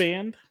 Actual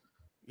band?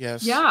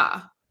 Yes.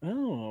 Yeah.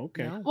 Oh,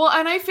 okay. Well,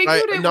 and I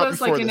figured it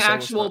was like an this,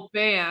 actual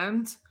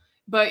band,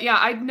 but yeah,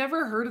 I'd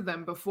never heard of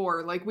them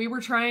before. Like we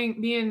were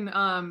trying, me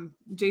and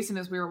Jason,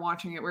 as we were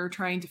watching it, we were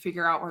trying to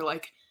figure out. We're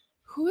like,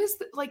 who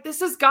is like this?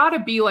 Has got to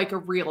be like a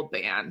real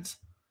band.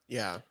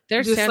 Yeah,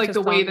 their just Santa like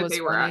the way that they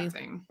were funny.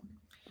 acting.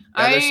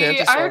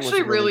 Yeah, I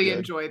actually really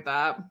enjoyed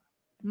that.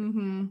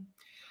 Mm-hmm.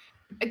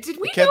 Did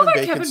we know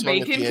that Kevin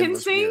Bacon can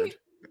sing? Weird.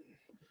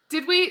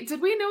 Did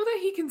we know that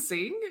he can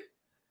sing?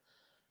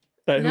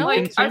 No,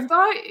 like I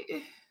thought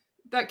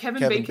that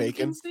Kevin Bacon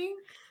can sing.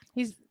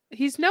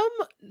 He's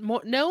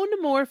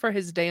known more for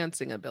his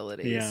dancing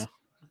abilities. Yeah,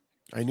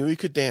 I knew he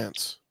could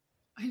dance,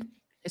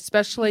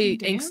 especially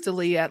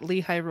angstily at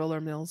Lehigh Roller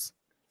Mills.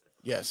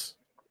 Yes,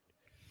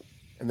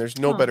 and there's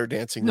no better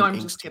dancing than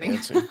angsty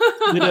dancing.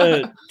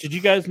 Did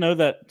you guys know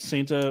that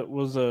Santa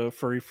was a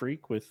furry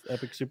freak with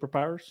epic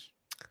superpowers?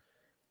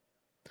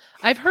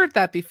 I've heard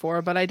that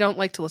before, but I don't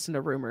like to listen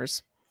to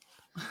rumors.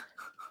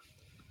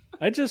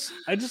 I just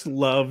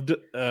loved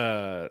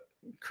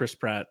Chris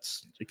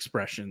Pratt's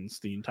expressions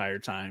the entire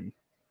time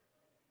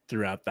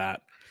throughout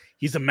that.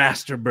 He's a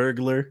master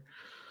burglar.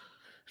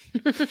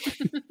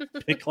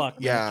 Picklock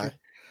Yeah.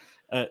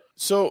 master.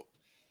 So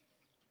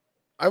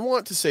I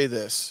want to say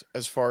this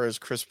as far as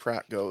Chris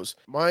Pratt goes.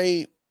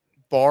 My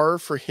bar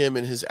for him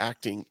and his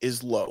acting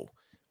is low.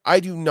 I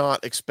do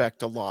not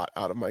expect a lot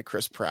out of my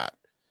Chris Pratt.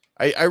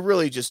 I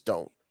really just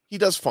don't. He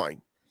does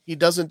fine. He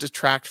doesn't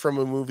detract from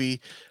a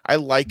movie. I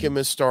like him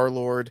as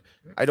Star-Lord.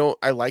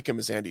 I like him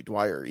as Andy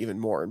Dwyer even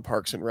more in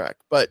Parks and Rec,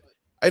 but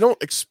I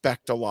don't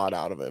expect a lot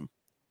out of him.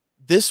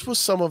 This was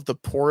some of the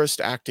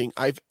poorest acting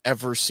I've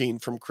ever seen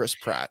from Chris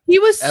Pratt. He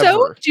was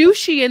so Ever.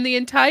 douchey in the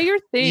entire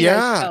thing. I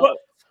Yeah. felt.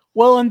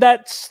 Well, and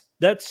that's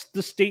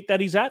the state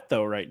that he's at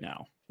though right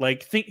now.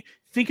 Like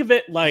think of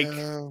it like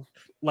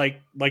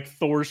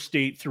Thor's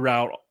state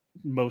throughout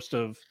most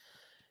of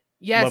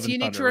Yes, Love and you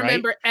need to Thunder, right?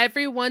 remember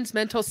everyone's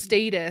mental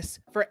status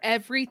for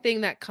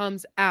everything that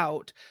comes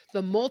out,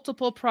 the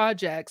multiple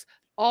projects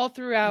all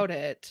throughout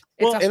it.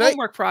 It's Well, a and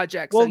homework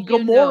project. Well, so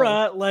you know.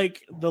 Gamora,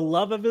 like the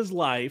love of his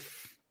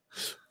life,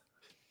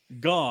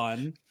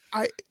 gone,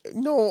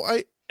 No,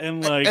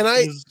 and I- like and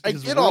I- his, I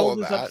his get all world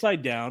of is that.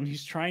 upside down.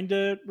 He's trying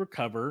to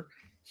recover.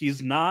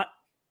 He's not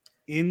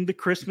in the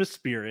Christmas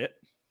spirit,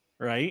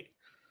 right?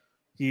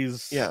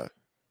 He's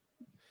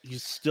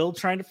still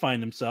trying to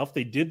find himself.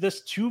 They did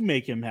this to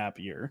make him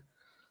happier,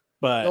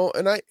 but No,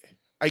 and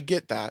I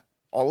get that.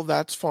 All of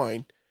that's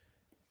fine.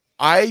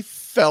 I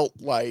felt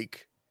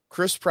like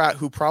Chris Pratt,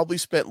 who probably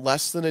spent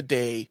less than a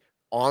day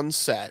on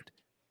set,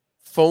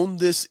 phoned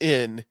this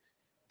in,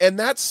 and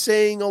that's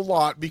saying a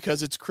lot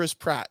because it's Chris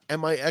Pratt,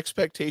 and my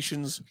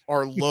expectations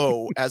are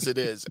low as it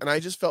is, and I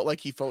just felt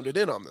like he phoned it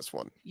in on this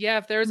one Yeah,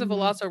 if there was a Mhm.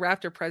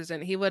 Velociraptor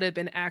president, he would have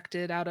been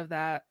acted out of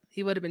that.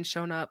 He would have been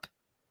shown up.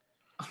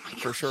 Oh my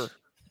for gosh. sure.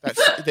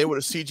 They would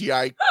have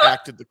CGI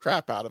acted the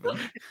crap out of him.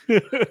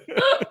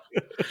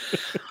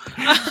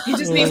 He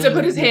just needs to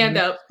put his hand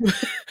up.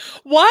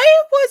 Why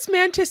was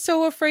Mantis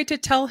so afraid to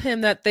tell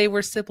him that they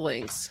were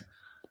siblings?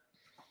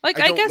 Like,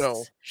 I I, don't guess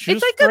know. she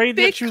was it's like a afraid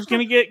that big she was going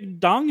to get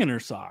dong in her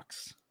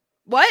socks.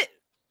 What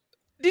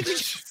did you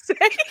just say?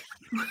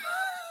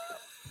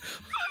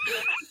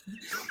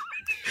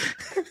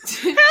 How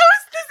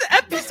is this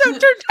episode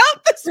turned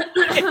out this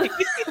way?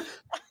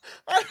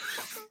 What?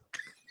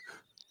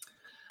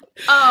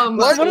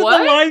 One of the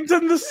lines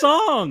in the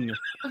song.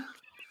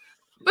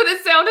 But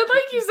it sounded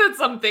like you said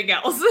something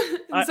else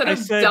instead I of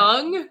said-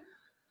 dung.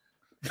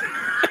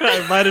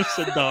 I might have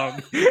said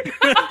dong. You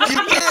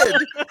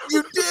did.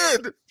 You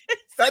did.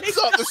 That's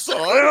not the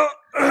song.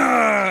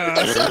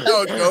 That's not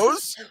how it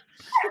goes.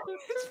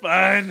 It's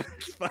fine.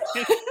 It's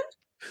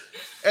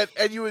fine.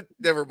 And you would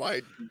never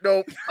mind.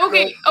 Nope.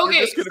 Okay, Nope. okay.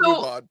 We're just gonna So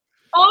move on.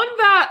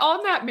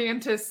 on that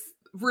Mantis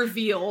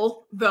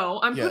reveal, though,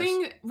 I'm Yes.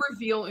 putting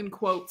reveal in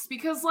quotes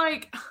because,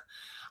 like,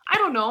 I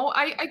don't know.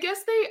 I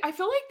guess I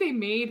feel like they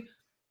made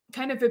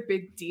kind of a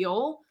big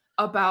deal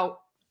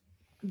about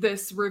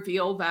this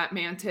reveal that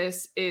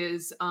Mantis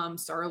is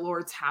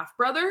Star-Lord's half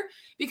brother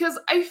because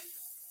I feel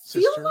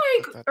Sister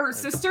like at that or time.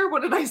 sister.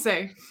 What did I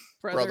say?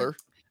 Brother.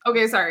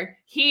 Okay, sorry.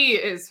 He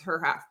is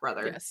her half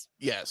brother. Yes.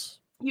 Yes.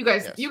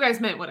 You guys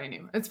meant what I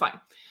knew. It's fine.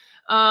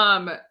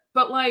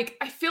 But like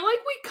I feel like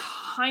we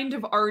kind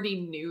of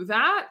already knew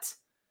that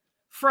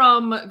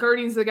from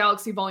Guardians of the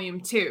Galaxy Volume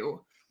 2.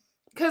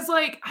 Cuz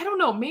like I don't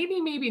know,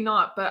 maybe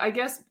not, but I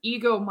guess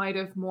Ego might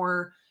have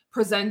more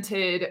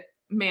presented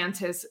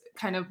Mantis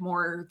kind of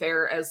more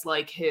there as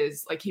like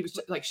his like he was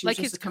like she was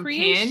Like just his a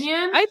creation.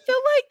 companion. I feel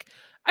like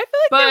there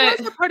But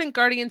was a part in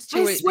Guardians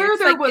too. I where swear it's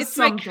there like, was it's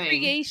like something.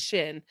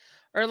 creation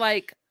or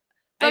like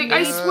like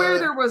I mean- swear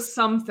there was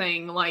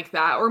something like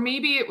that or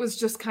maybe it was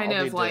just kind I'll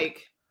of need to-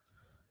 like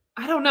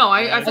I don't know.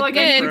 I feel like I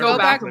need Again, to go go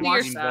back back and to your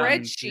watch that.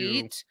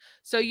 spreadsheet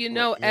so you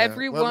know Yeah, let me-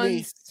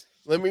 everyone's.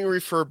 Let me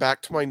refer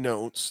back to my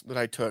notes that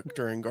I took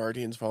during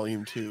Guardians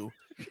Volume 2.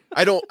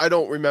 I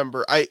don't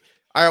remember. I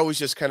always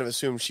just kind of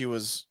assumed she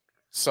was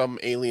some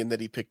alien that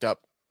he picked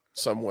up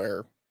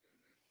somewhere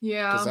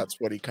Yeah. because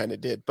that's what he kind of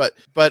did. But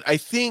I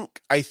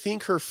think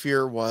her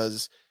fear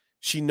was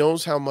she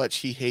knows how much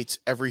he hates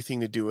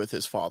everything to do with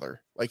his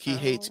father. Like he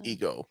hates Oh.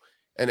 Ego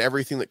and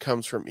everything that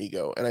comes from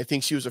Ego. And I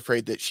think she was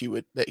afraid that he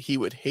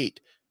would hate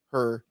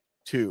her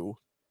too.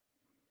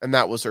 And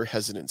that was her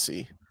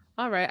hesitancy.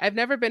 All right, I've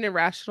never been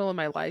irrational in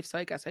my life, so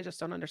I guess I just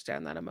don't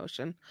understand that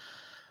emotion.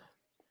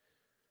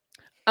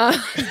 I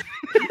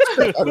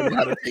don't know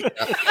how to take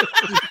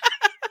that.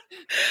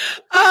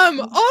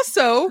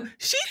 Also,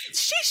 she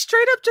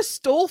straight up just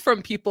stole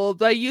from people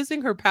by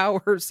using her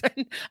powers,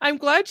 and I'm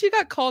glad she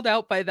got called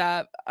out by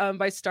that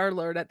by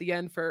Star-Lord at the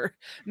end for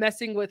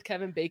messing with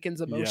Kevin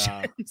Bacon's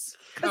emotions.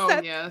 'Cause Oh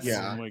that- yes.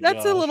 Yeah. Oh my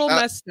that's a gosh. little Uh,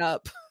 messed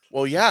up.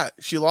 Well, yeah,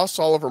 she lost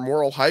all of her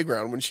moral high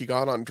ground when she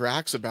got on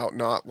Drax about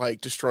not like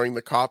destroying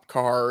the cop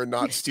car and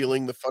not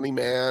stealing the funny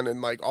man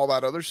and like all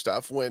that other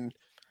stuff when,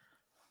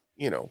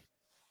 you know,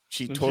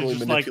 she And she's totally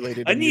just like,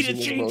 manipulated. I him need to using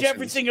his change emotions."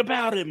 everything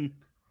about him.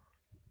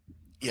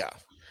 Yeah.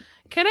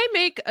 Can I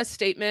make a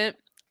statement?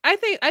 I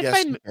Yes,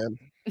 find you can.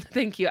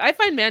 thank you. I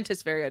find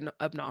Mantis very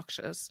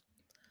obnoxious.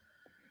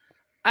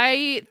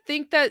 I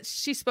think that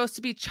she's supposed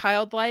to be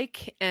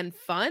childlike and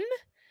fun.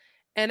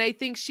 And I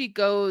think she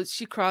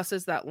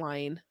crosses that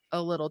line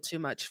a little too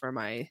much for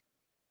my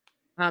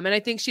and I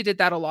think she did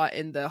that a lot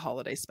in the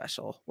holiday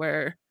special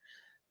where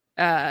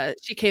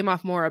she came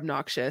off more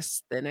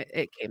obnoxious than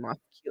it came off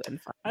cute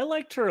and fun. I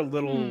liked her a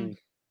little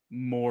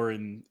more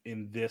in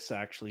this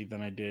actually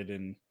than I did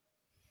in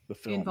the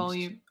films. In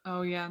volume.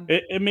 Oh yeah.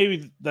 It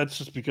maybe that's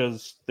just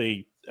because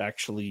they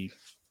actually,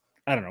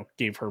 I don't know,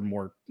 gave her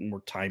more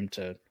time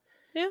to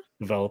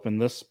develop in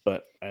this,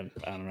 but I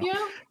don't know.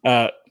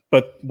 Yeah.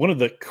 But one of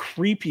the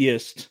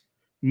creepiest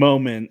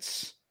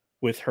moments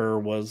with her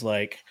was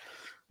like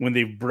when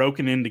they've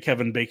broken into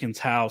Kevin Bacon's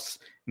house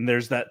and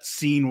there's that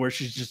scene where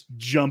she's just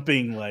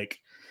jumping like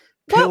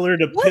pillar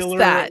to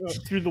pillar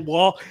through the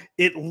wall.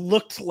 It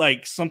looked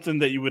like something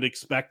that you would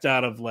expect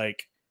out of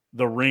like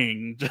The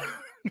Ring.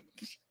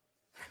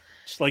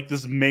 Just like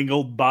this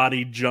mangled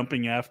body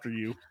jumping after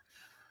you.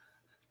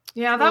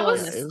 Yeah, that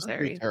was It was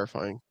pretty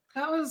terrifying.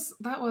 That was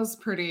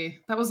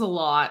a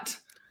lot.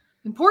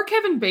 And poor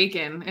Kevin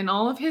Bacon and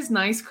all of his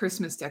nice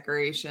Christmas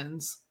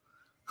decorations.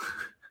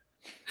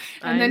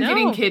 And then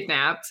getting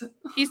kidnapped.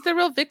 He's the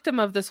real victim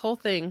of this whole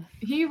thing.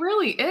 He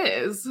really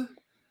is.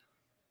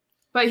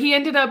 But he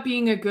ended up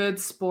being a good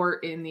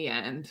sport in the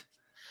end.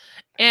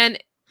 And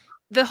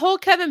the whole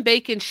Kevin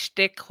Bacon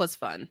shtick was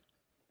fun.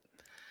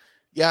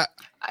 Yeah,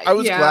 I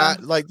was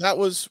glad. Like, that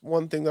was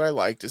one thing that I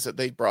liked, is that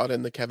they brought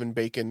in the Kevin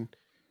Bacon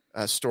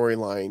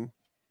storyline,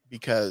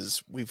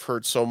 because we've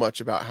heard so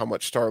much about how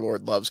much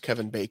Star-Lord loves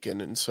Kevin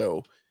Bacon. And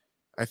so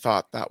I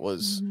thought that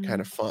was kind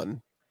of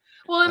fun.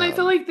 Well, and I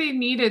feel like they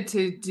needed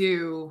to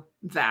do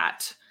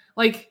that.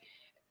 Like,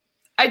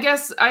 I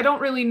guess I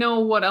don't really know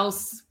what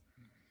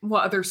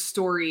other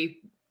story,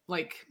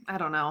 like, I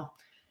don't know.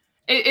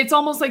 It's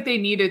almost like they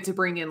needed to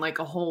bring in like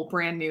a whole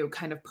brand new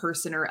kind of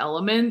person or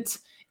element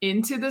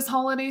into this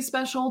holiday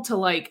special to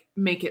like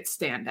make it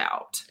stand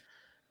out.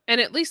 And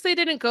at least they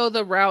didn't go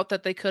the route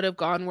that they could have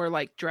gone where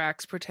like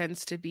Drax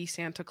pretends to be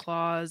Santa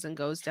Claus and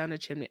goes down a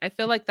chimney. I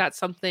feel like that's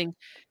something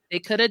they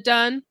could have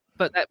done,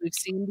 but that we've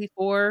seen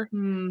before.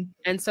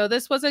 And so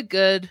this was a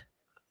good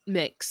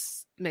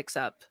mix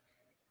up.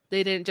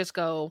 They didn't just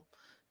go,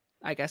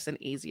 I guess, an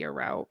easier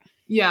route.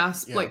 Yeah,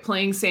 like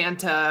playing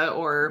Santa,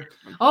 or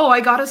I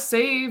gotta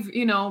save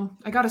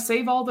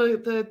all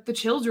the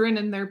children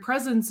and their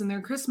presents and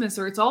their Christmas,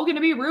 or it's all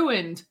gonna be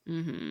ruined.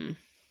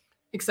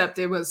 Except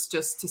it was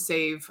just to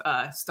save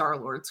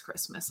Star-Lord's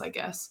Christmas, I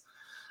guess.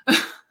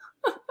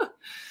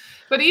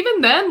 But even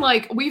then,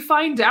 like, we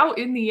find out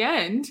in the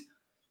end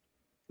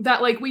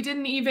that like we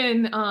didn't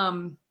even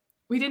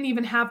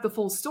have the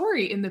full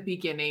story in the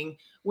beginning,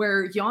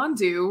 where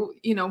Yondu,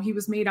 he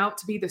was made out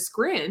to be this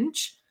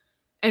Grinch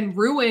and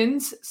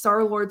ruined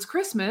Star-Lord's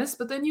Christmas.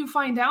 But then you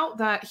find out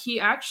that he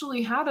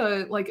actually had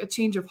a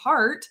change of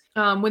heart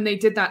when they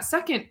did that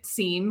second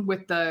scene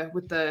with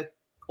the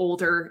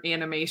older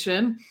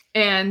animation.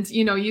 And,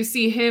 you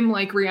see him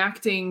like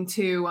reacting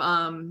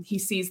to, he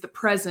sees the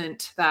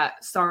present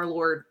that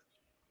Star-Lord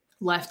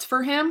left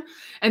for him.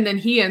 And then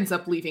he ends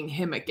up leaving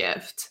him a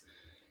gift.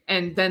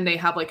 And then they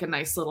have like a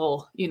nice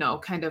little,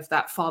 kind of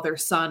that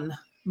father-son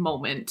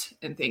moment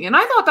and thing. And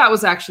I thought that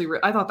was actually,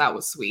 I thought that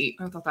was sweet.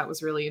 I thought that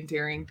was really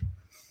endearing.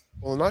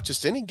 Well, not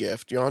just any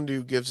gift.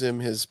 Yondu gives him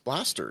his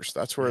blasters.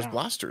 That's where his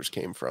blasters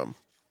came from.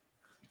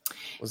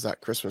 Was that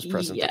Christmas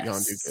present that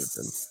Yondu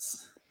gives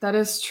him. That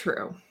is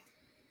true.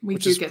 We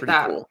Which do is get pretty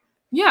that. cool.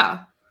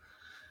 Yeah.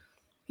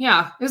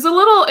 Yeah.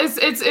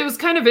 It was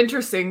kind of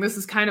interesting. This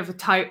is kind of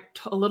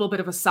a little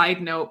bit of a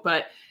side note,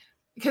 but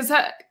because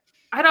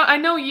I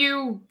know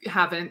you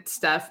haven't,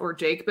 Steph or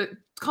Jake, but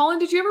Colin,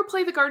 did you ever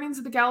play the Guardians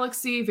of the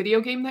Galaxy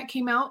video game that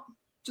came out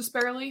just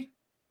barely?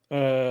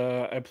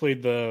 I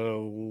played a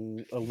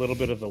little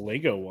bit of the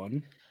Lego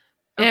one.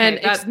 Okay, and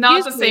that's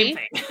not the same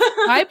thing.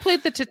 I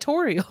played the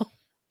tutorial.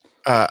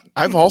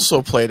 I've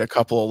also played a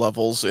couple of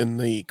levels in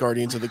the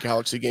Guardians of the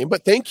Galaxy game,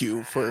 but thank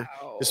you for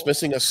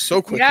dismissing us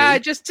so quickly. Yeah,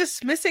 just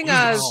dismissing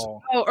us.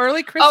 Oh,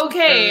 early Christmas.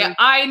 Okay,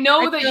 I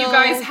know that you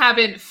guys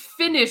haven't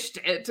finished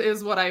it,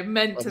 is what I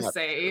meant to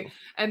say. True.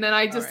 And then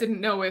I just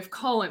didn't know if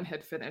Colin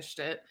had finished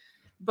it.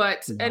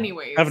 But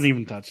anyways. Haven't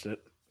even touched it.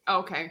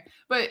 Okay.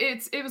 But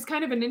it was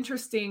kind of an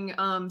interesting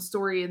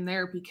story in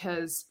there,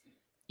 because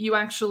you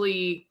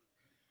actually,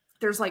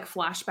 there's like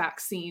flashback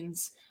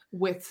scenes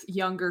with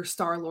younger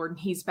Star-Lord, and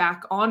he's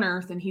back on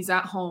Earth and he's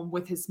at home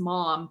with his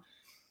mom.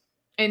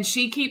 And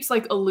she keeps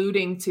like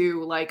alluding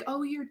to like,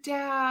 oh, your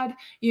dad,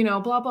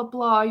 blah, blah,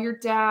 blah, your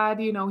dad,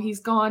 he's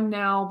gone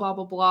now, blah,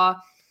 blah, blah.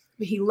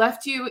 But he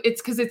left you,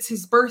 it's because it's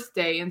his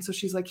birthday. And so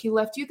she's like, he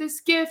left you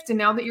this gift. And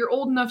now that you're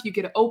old enough, you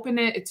get to open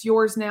it. It's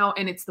yours now.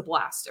 And it's the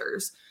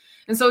blasters.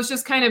 And so it's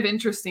just kind of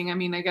interesting. I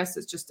mean, I guess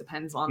it just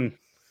depends on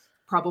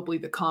probably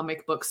the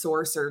comic book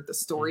source or the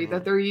story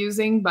that they're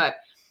using. But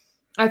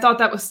I thought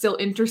that was still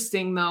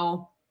interesting,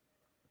 though,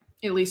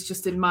 at least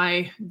just in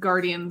my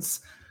Guardians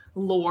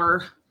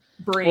lore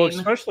brain. Well,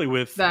 especially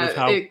with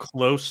how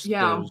close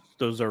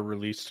those are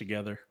released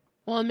together.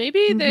 Well,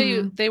 maybe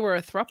they were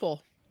a throuple.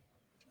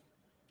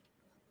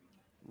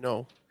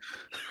 No,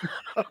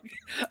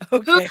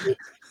 Okay.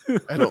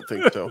 I don't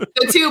think so.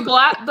 The two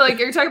black, like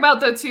you're talking about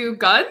the two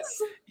guns?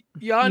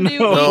 Yondu,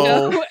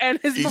 No. Ego, and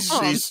his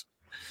mom. He's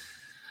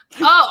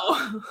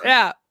Oh,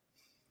 Yeah.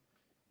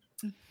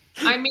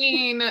 I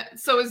mean,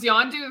 so is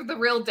Yondu the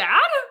real dad?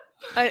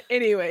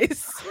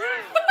 Anyways.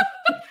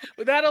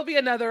 That'll be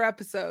another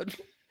episode.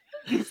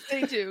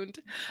 Stay tuned.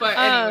 But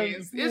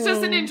anyways, it's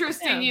just an yeah.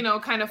 interesting,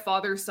 kind of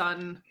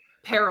father-son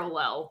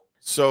parallel.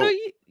 so.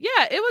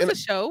 Yeah, it was And- a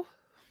show.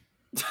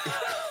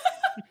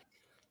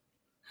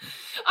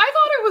 I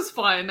thought it was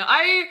fun.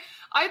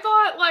 I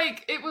thought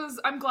like it was.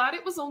 I'm glad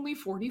it was only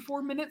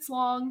 44 minutes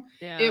long.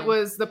 Yeah. It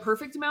was the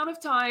perfect amount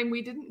of time.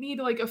 We didn't need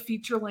like a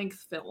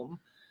feature-length film.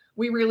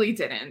 We really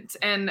didn't.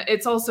 And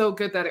it's also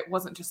good that it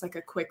wasn't just like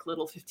a quick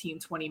little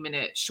 15-20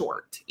 minute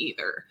short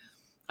either.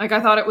 Like I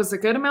thought it was a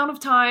good amount of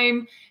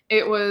time.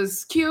 It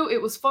was cute.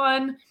 It was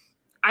fun.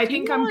 I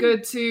think I'm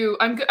good to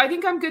I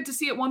think I'm good to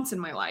see it once in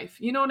my life.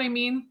 You know what I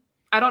mean?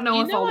 I don't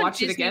know if I'll on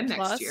watch it Disney again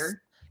Plus, next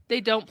year.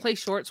 They don't play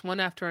shorts one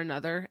after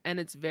another, and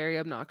it's very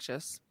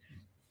obnoxious.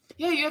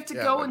 Yeah, you have to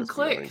Yeah, go that and is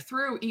click annoying.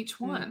 through each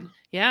one.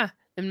 Yeah.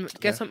 And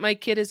guess what my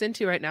kid is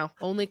into right now?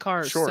 Only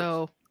Cars. Shorts.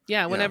 So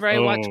yeah, whenever I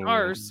watch Oh.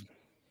 Cars,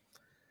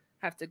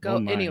 have to go Oh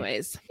my.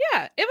 anyways.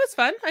 Yeah, it was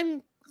fun.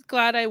 I'm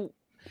glad it was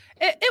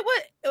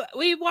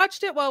we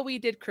watched it while we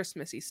did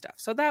Christmassy stuff.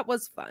 So that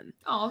was fun.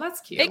 Oh,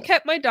 that's cute. It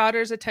kept my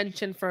daughter's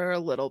attention for a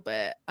little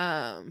bit.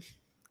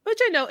 Which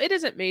I know it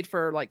isn't made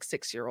for like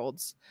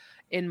 6-year-olds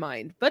in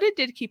mind, but it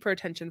did keep her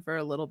attention for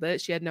a little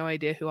bit. She had no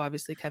idea who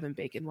obviously Kevin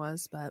Bacon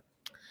was, but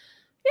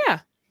yeah.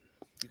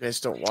 You guys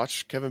don't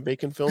watch Kevin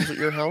Bacon films at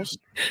your house?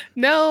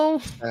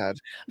 No, Bad.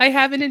 I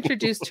haven't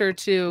introduced her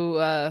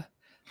to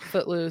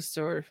Footloose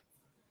or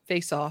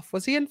Face Off.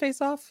 Was he in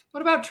Face Off?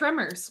 What about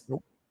Tremors?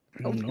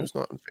 Oh, he Nope. was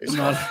not in Facebook.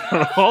 Not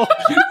at all.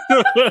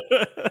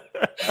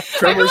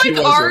 Tremors, I he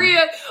feel was like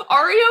in.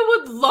 Aria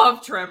would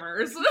love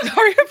Tremors.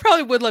 Aria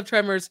probably would love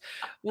Tremors.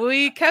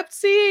 We kept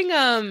seeing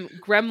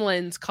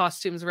Gremlins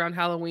costumes around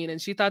Halloween,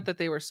 and she thought that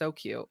they were so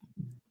cute.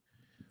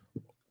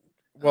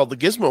 Well, the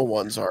Gizmo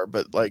ones are,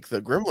 but like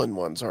the Gremlin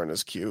ones aren't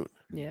as cute.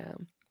 Yeah.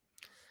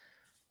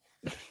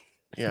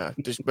 Yeah,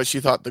 but she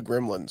thought the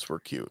Gremlins were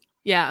cute,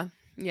 Yeah.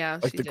 Yeah.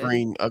 like she the did.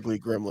 green, ugly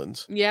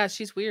Gremlins. Yeah,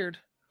 she's weird.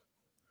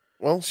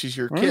 Well, she's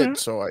your All kid, right.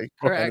 so I kind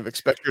Correct. of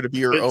expect her to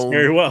be her Fits own,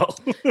 very well.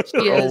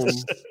 She her own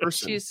is.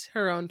 person. She's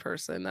her own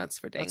person. That's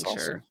for dang That's sure.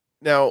 awesome.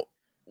 Now,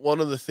 one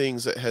of the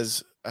things that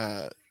has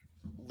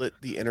lit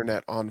the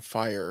internet on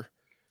fire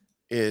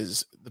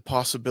is the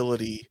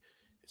possibility,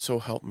 so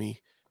help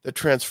me, that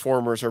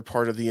Transformers are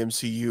part of the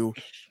MCU.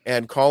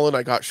 And Colin,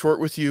 I got short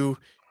with you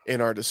in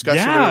our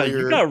discussion Yeah, earlier.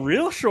 you got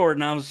real short,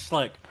 and I was just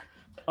like,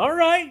 "All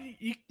right,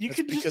 you That's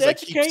can just because I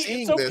keep educate.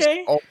 seeing It's this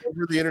okay." all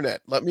over the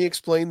internet. Let me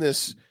explain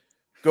this.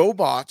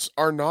 GoBots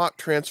are not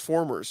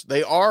Transformers.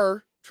 They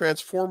are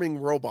transforming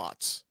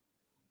robots,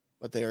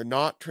 but they are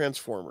not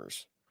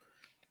Transformers.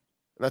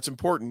 And that's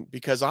important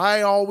because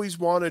I always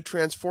wanted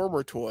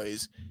Transformer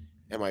toys,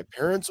 and my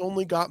parents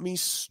only got me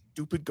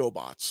stupid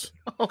GoBots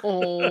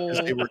because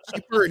they Oh, were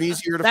cheaper and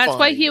easier to that's find.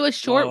 why he was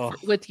short Oh.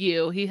 with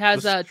you. He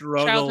has The a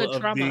struggle childhood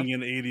of trauma. being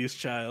an '80s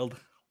child.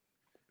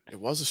 It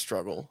was a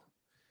struggle.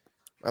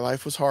 My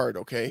life was hard.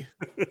 Okay,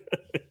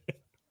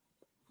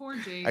 Poor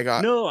Jake. I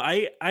got No,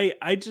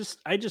 I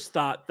just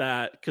thought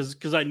that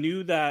because I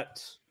knew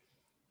that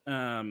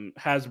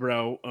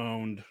Hasbro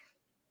owned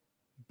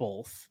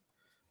both.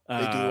 They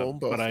do own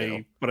both now.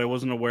 but I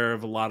wasn't aware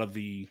of a lot of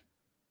the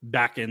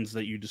back ends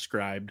that you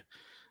described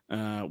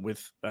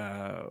with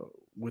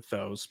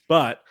those.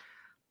 But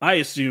I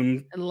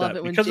assume I love that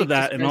it when because of Jake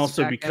that, and describes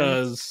also back ends.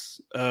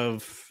 because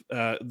of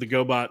the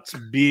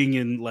GoBots being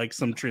in like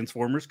some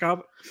Transformers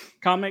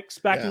comics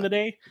back in Yeah. the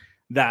day,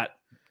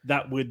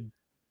 that would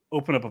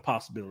open up a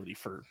possibility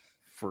for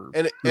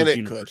And it those could.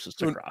 universes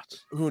to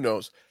cross. who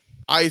knows?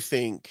 I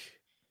think,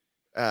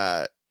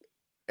 and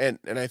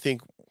I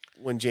think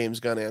when James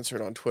Gunn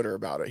answered on Twitter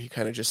about it, he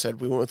kind of just said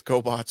we went with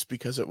GoBots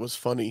because it was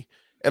funny,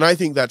 and I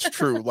think that's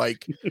true.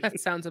 Like That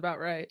sounds about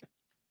right.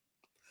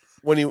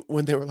 when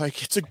they were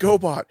like, "It's a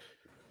GoBot,"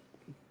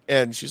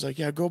 and she's like,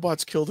 "Yeah,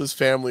 GoBots killed his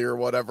family or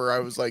whatever." I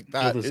was like,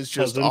 "That his is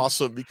just cousin.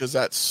 awesome," because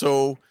that's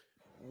so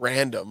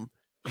random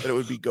that it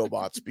would be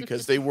GoBots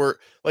because they were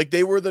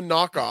the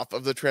knockoff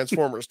of the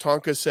Transformers.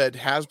 Tonka said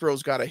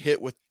Hasbro's got a hit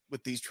with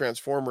these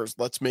Transformers.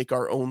 Let's make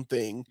our own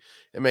thing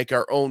and make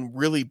our own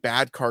really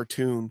bad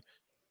cartoon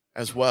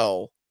as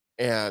well.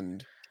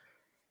 And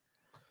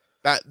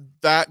that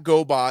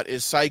GoBot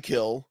is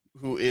Psykill,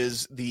 who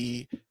is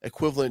the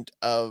equivalent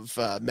of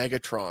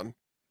Megatron,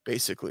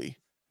 basically,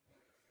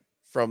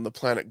 from the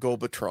planet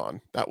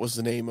Gobatron. That was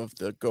the name of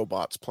the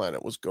GoBot's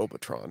planet, was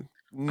Gobatron.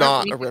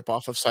 Not a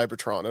ripoff of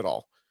Cybertron at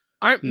all.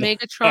 Aren't No.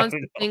 Megatrons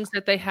the things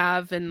that they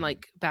have in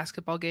like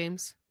basketball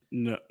games?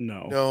 No.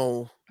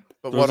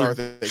 But Those what are are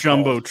they called?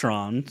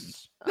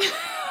 Jumbotrons.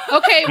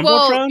 Okay,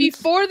 well, Jumbotrons?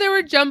 before there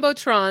were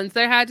Jumbotrons,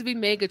 there had to be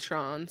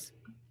Megatrons.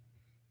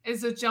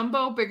 Is a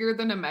jumbo bigger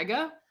than a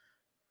mega?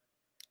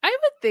 I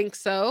would think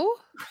so.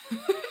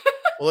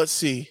 Well, let's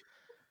see.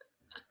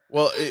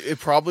 Well, it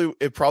probably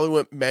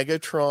went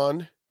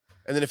Megatron,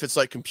 and then if it's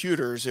like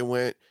computers, it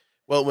went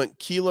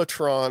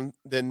Kilotron,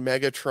 then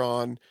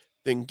Megatron,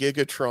 then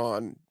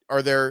Gigatron.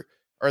 Are there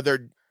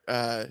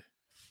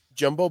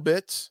jumbo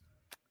bits,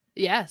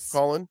 Yes.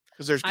 Colin?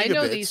 Because there's gigabits, I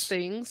know these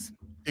things.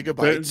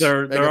 gigabytes.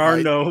 There are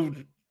megabyte, no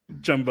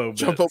jumbo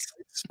bits. jumbo.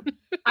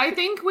 I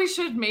think we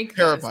should make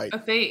this Terabyte. a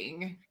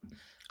thing.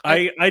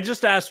 I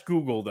just asked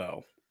Google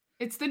though.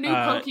 It's the new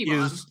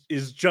Pokemon.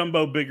 Is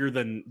jumbo bigger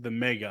than the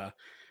mega?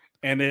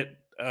 And it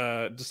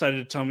decided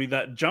to tell me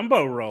that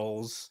jumbo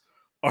rolls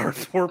are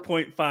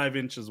 4.5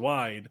 inches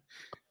wide,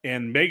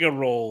 and mega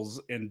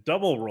rolls and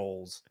double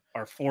rolls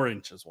are 4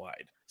 inches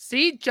wide.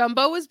 See,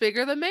 jumbo is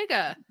bigger than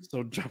mega.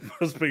 So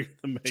jumbo's bigger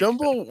than mega.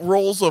 Jumbo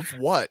rolls of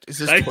what? Is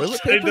this I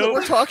toilet paper that don't-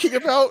 we're talking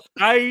about?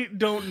 I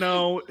don't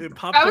know. It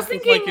popped I was up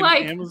with, thinking an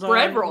like Amazon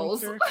bread link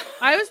rolls. there.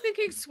 I was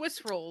thinking Swiss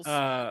rolls.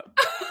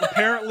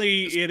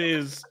 Apparently, it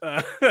is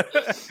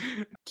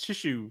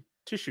tissue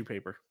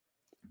paper,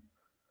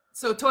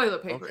 So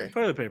toilet paper, Okay.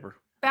 toilet paper.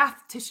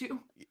 bath tissue.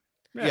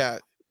 Yeah.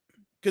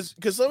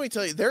 Because let me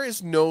tell you, there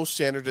is no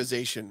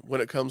standardization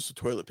when it comes to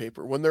toilet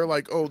paper. When they're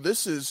like, "Oh,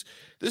 this is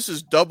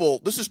triple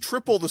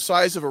the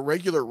size of a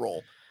regular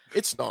roll,"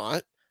 it's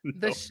not.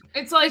 The No.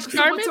 It's like so what's a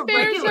Charmin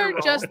bears regular are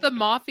roll? just the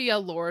mafia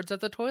lords of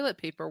the toilet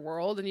paper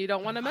world, and you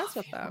don't want to mess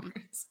with them.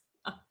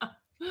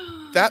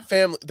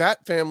 That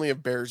family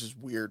of bears is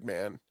weird,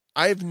 man.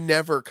 I've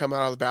never come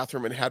out of the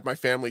bathroom and had my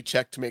family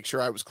check to make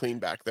sure I was clean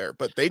back there,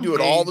 but they do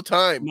it all the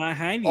time, My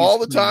hiney's all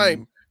the clean.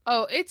 time.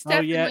 Oh, it's Oh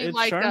definitely yeah, it's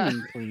like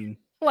Charmin clean.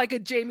 like a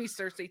Jamie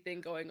Cersei thing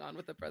going on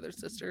with a brother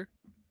sister.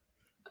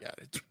 Yeah,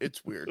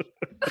 it's weird.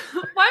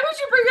 Why would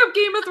you bring up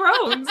Game of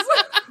Thrones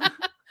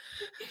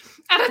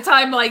at a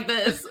time like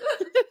this?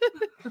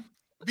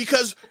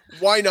 Because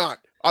why not?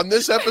 On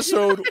this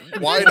episode,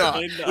 why not?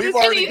 Why not? We've Just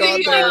already got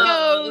anything there.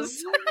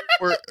 goes.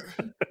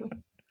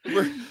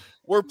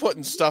 We're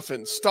putting stuff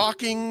in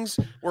stockings.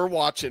 We're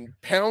watching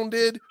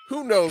Pounded.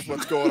 Who knows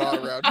what's going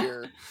on around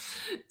here?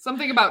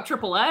 Something about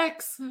Triple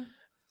X.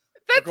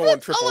 That's going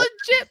a triple-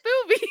 legit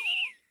movie.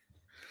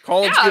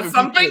 Colin's Yeah, giving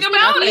something people-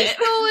 about it.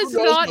 Diesel is Who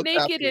knows not what's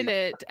naked in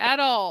happening? it at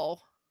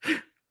all.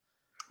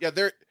 Yeah,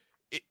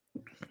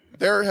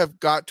 there have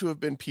got to have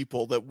been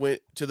people that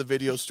went to the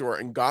video store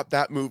and got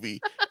that movie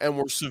and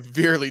were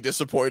severely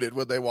disappointed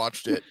when they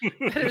watched it.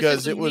 That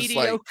Because just a it was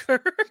like-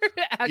 mediocre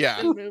action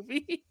Yeah.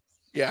 movie.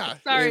 Yeah,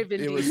 Sorry, it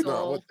Vin was not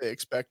Diesel. what they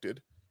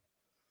expected.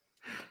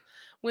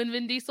 When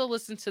Vin Diesel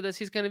listens to this,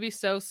 he's going to be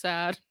so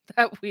sad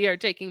that we are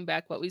taking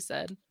back what we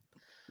said.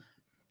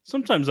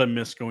 Sometimes I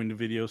miss going to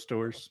video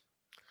stores.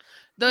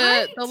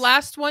 The What?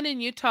 last one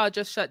in Utah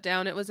just shut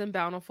down. It was in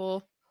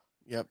Bountiful.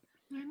 Yep.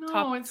 I know,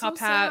 Top it's so Top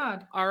Hat.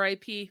 sad.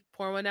 R.I.P.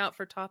 Pour one out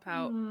for Top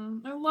Hat.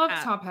 I love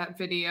Hat. Top Hat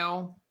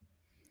Video.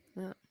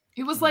 Yeah.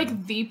 It was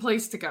like the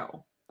place to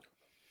go.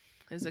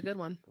 Is a good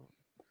one.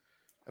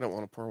 I don't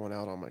want to pour one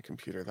out on my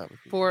computer. That would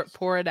be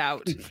Pour it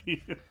out.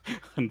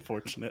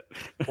 Unfortunate.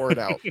 pour it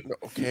out. No,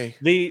 okay.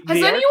 They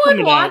Has are anyone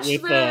coming out watched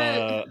with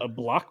the- a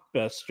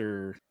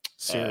blockbuster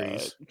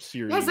Series.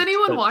 series. Has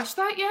anyone but- watched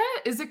that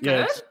yet? Is it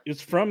Yeah, good?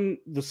 it's from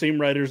the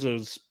same writers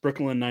as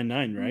Brooklyn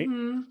Nine-Nine, right?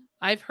 Mhm.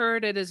 I've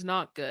heard it is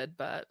not good,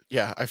 but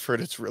Yeah, I've heard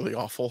it's really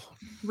awful.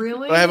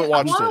 Really? But I haven't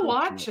watched I it.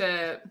 want to watch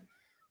it.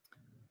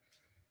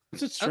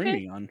 What's it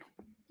streaming on?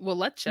 we'll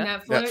let you.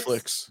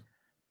 Netflix,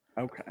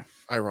 Okay.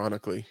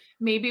 ironically.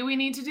 Maybe we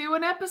need to do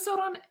an episode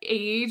on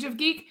Age of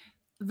Geek,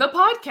 the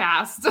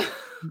podcast.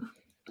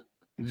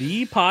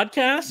 The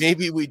podcast?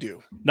 Maybe we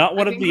do. Not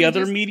one I of think the we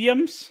other just-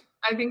 mediums?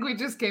 I think we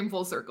just came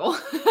full circle.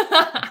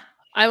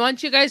 I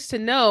want you guys to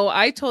know,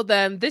 I told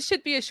them this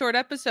should be a short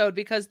episode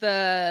because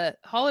the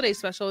holiday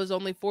special is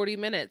only 40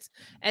 minutes.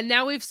 And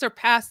now we've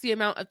surpassed the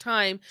amount of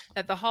time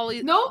that the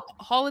Nope,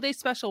 holiday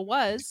special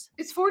was.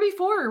 it's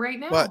 44 right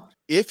now. But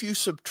if you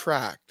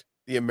subtract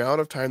the amount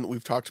of time that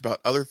we've talked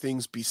about other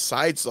things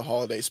besides the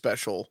holiday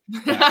special,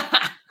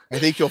 I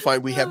think you'll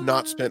find we have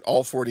not spent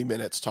all 40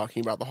 minutes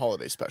talking about the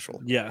holiday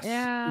special. Yes.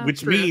 Yeah,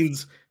 Which true.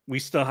 means we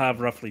still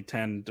have roughly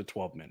 10 to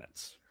 12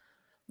 minutes.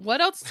 What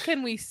else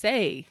can we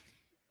say?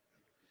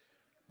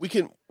 We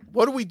can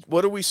what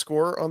do we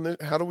score on the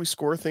how do we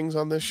score things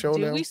on this show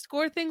Do now? we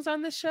score things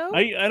on the show?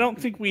 I don't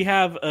think we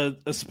have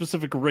a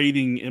specific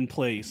rating in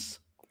place.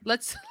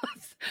 Let's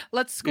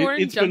score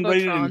in It's been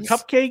rated in Jumbotrons.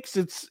 cupcakes.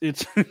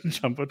 It's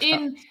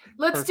Jumbotron.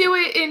 Let's do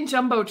it in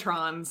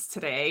Jumbotrons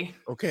today.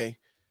 Okay.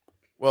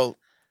 Well,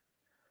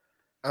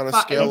 on a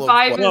Fi- scale of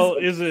five what? is- Well,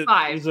 is it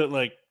five.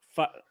 like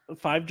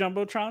five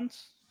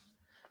Jumbotrons?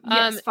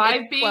 Yes,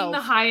 5 it's being 12.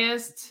 the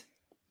highest.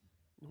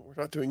 We're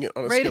not doing it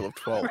on a Right- scale of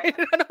 12.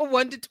 Rated on a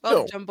 1 to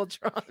 12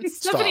 Jumbotrons.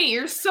 Stop. Stephanie,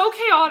 you're so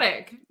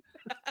chaotic.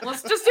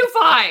 Let's just do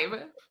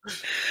 5.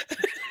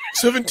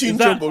 17 Is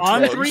that Jumbo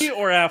on Trons. 3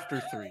 or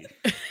after 3?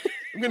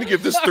 I'm going to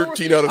give this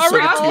 13 out of Are we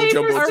 17 rock,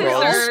 Jumbo paper,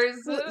 Trons.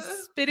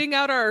 scissors? Spitting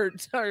out our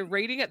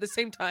rating at the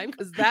same time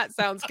because that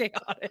sounds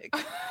chaotic.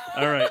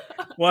 All right.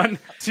 1,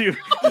 2,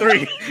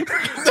 3.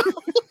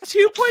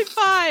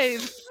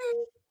 2.5.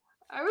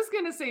 I was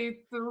gonna say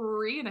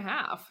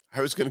 3.5.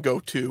 I was going to go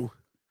 2.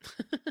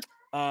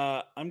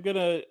 I'm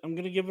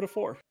gonna give it a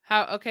 4.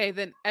 How? Okay,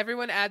 then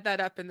everyone add that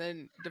up and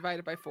then divide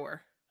it by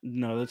 4.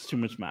 No, that's too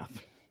much math.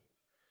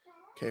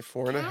 Okay,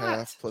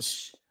 4.5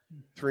 plus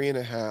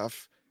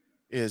 3.5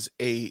 is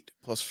 8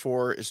 plus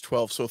 4 is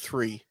 12, so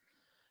 3. Okay,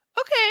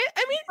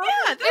 I mean,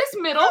 yeah, There's that's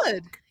middle.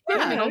 good. Good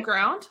Yeah. middle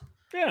ground.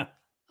 Yeah.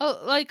 Oh,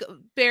 like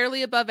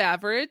barely above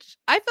average.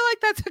 I feel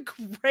like that's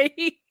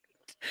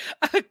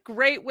a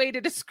great way to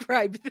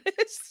describe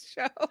this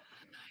show.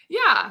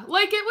 Yeah,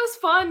 like it was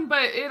fun,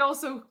 but it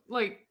also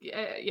like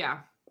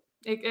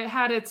it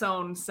had its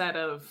own set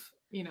of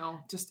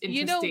just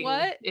You know interesting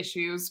what?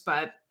 issues,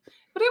 but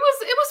it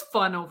was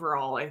fun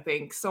overall. I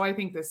think so. I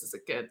think this is a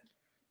good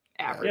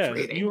average Yeah,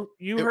 rating.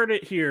 you heard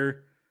it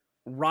here.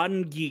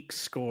 Rotten Geek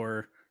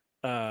score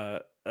 3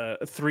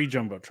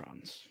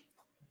 jumbotrons.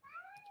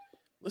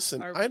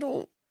 Listen, Are- I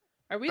don't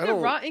Are we I the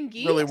don't rotten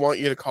geeks? really want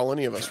you to call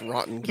any of us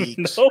rotten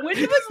geeks. No. When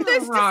was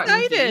this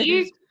Rotten decided?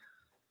 geek.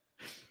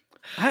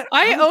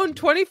 I own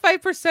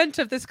 25%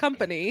 of this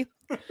company,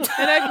 and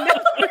I've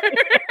never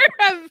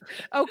have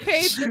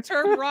okayed the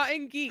term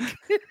rotten geek.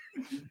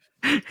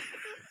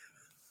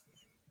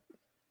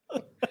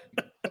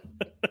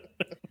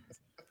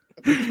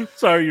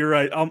 Sorry, you're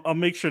right. I'll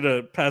make sure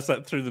to pass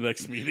that through the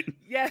next meeting.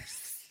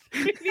 Yes,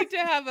 we need to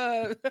have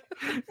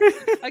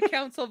a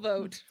council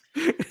vote.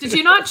 Did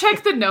you not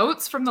check the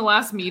notes from the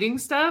last meeting,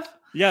 Steph?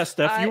 Yeah,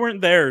 Steph, I- you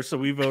weren't there, so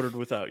we voted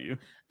without you.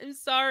 I'm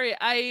sorry.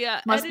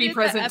 I Must be edited the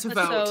present to vote.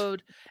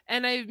 episode,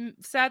 and I'm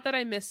sad that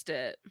I missed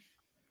it.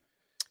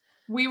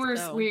 We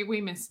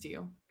we missed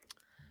you.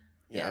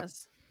 Yeah.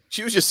 Yes.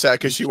 She was just sad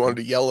because she wanted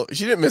to yell.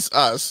 She didn't miss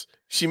us.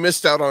 She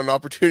missed out on an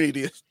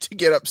opportunity to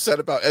get upset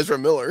about Ezra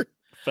Miller.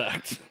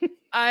 Fact.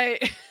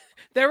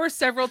 There were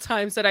several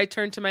times that I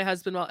turned to my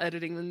husband while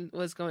editing and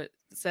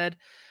said,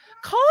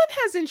 Colin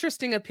has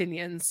interesting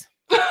opinions.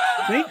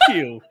 Thank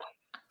you.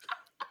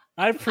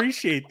 I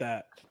appreciate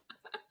that.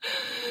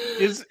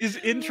 Is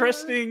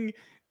interesting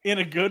in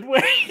a good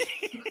way?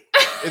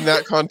 In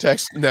that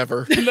context,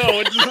 never. No,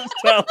 it doesn't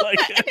sound like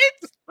it.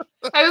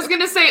 I was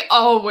gonna say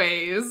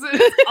always.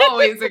 It's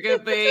always a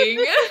good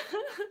thing.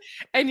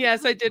 And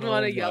yes, I did Oh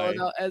want to yell my.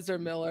 about Ezra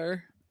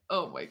Miller.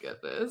 Oh my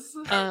goodness.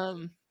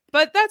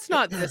 But that's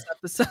not this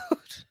episode.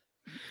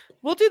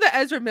 We'll do the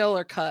Ezra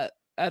Miller cut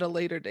at a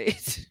later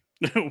date.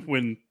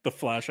 When the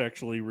Flash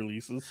actually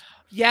releases.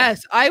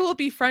 Yes, I will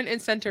be front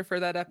and center for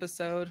that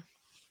episode.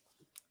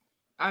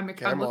 I'm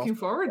I'm looking off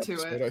forward to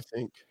Episode, it. I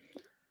think.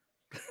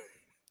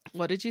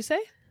 What did you say?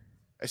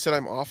 I said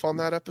I'm off on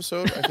that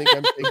episode. I think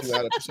I'm taking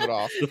that episode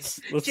off. That's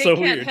Jake so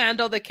can't weird.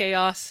 handle the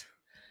chaos.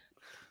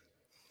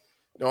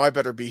 No, I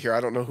better be here.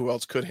 I don't know who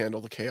else could handle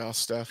the chaos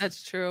stuff.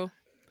 That's true.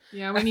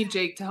 Yeah, we need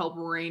Jake to help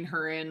rein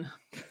her in.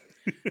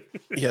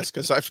 Yes,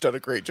 because I've done a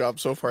great job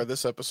so far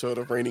this episode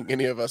of reining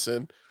any of us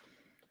in.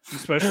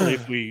 Especially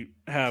if we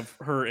have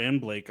her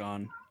and Blake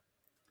on.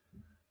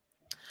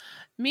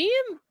 Me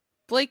and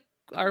Blake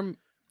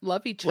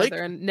love each Blake-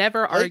 other and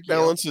never Blake argue.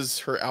 balances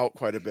her out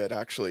quite a bit,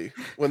 actually.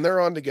 When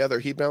they're on together,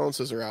 he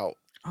balances her out.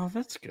 Oh,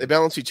 that's They good.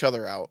 balance each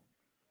other out.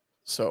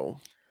 So,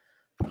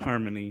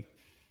 Harmony.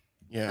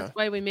 yeah. That's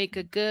why we make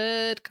a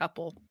good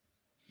couple.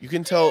 You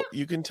can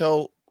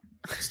tell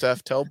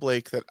Steph, tell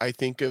Blake that I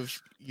think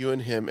of you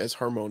and him as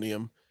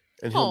harmonium,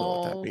 and he'll know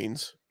what Aw. that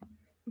means.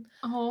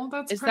 Oh,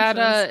 that's Is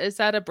precious.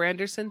 that a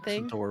Branderson It's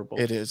thing? adorable.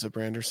 It is a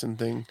Branderson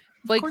thing.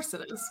 Of Like course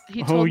it is.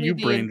 he Oh, told me you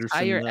the Branderson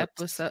entire nuts.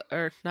 episode,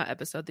 or not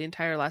episode, the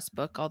entire last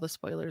book, all the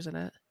spoilers in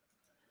it.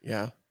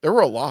 Yeah. There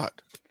were a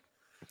lot.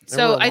 There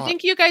So were a I lot,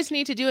 think you guys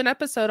need to do an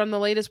episode on the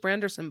latest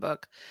Branderson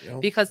book you know.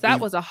 because that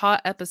We- was a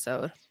hot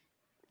episode.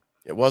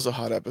 It was a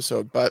hot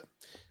episode, but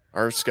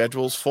our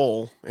schedule's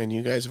full, and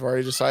you guys have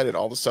already decided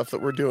all the stuff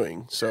that we're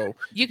doing. So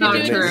You can Not do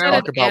when it they true. instead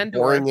talk of about Andor.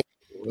 boring.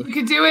 You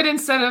could do it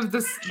instead of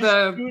this.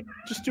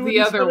 Just do it the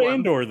instead other of one.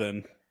 Andor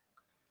then.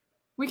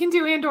 We can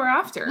do Andor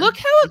after. Look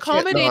how We can't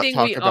not accommodating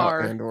talk we about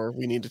are. Andor.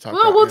 We need to talk.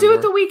 Well, about we'll do it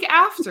Andor. the week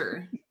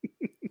after.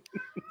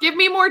 Give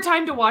me more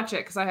time to watch it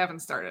because I haven't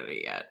started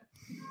it yet.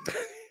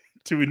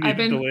 Do we need I've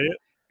to been- delay it?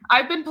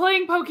 I've been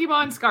playing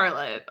Pokemon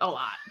Scarlet a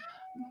lot.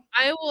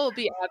 I will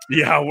be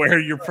Yeah, where are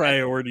your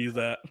priorities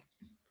at?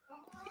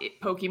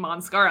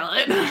 Pokemon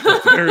Scarlet.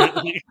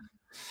 Apparently.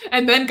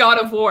 And then God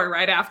of War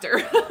right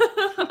after.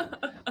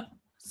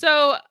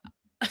 so.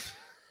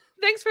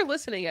 Thanks for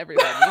listening,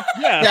 everybody.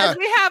 Yeah. Yeah. As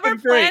we have our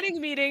Been great. planning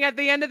meeting at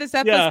the end of this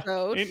Yeah.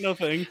 episode. Ain't no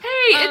thing.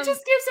 Hey, it Um,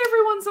 just gives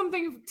everyone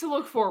something to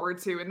look forward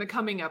to in the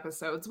coming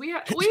episodes. We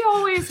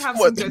always have some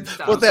What, good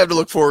stuff. what they have to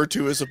look forward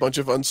to is a bunch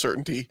of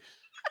uncertainty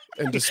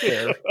and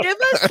despair. Give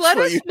us, That's let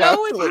what us you have know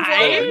to if you look want to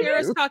forward hear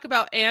us to. talk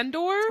about Andor,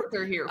 That's what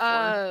they're here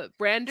for.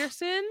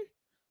 Branderson,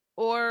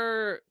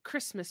 or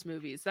Christmas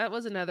movies. That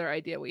was another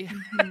idea we had.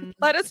 Mhm.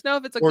 Let us know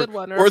if it's a Or- good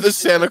one Or if the it's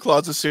Santa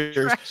Clauses series.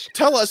 trash.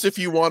 Tell us if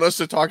you want us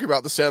to talk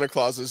about the Santa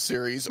Clauses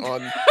series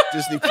on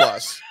Disney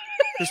Plus,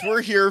 because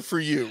we're here for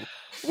you.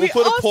 We'll We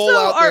put a also poll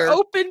out are there.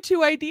 open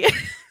to ideas.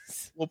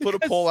 We'll put a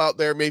because- poll out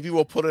there. Maybe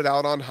we'll put it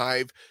out on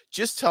Hive.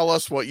 Just tell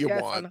us what you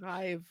Yes, want, on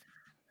Hive.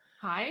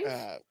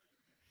 Hive?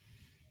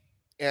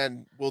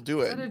 and we'll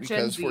do Is that a it Gen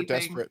because Z we're thing?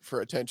 desperate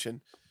for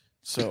attention.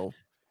 So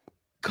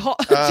Jake's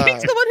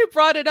the one who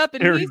brought it up,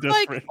 and Very he's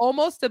like different.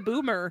 almost a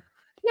boomer.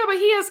 Yeah, but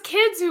he has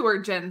kids who are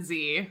Gen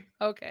Z.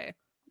 Okay.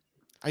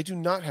 I do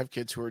not have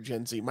kids who are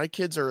Gen Z. My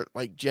kids are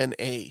like Gen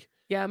A.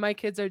 Yeah, my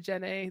kids are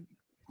Gen A.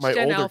 My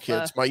Gen older Alpha.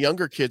 kids, my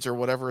younger kids are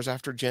whatever is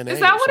after Gen A. Is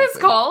that or what it's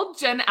something. called?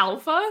 Gen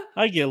Alpha?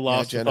 I get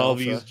lost Gen with all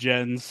Alpha. these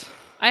gens.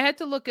 I had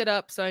to look it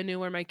up so I knew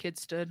where my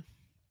kids stood.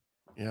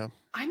 Yeah.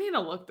 I need to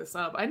look this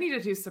up. I need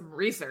to do some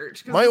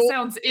research My because it old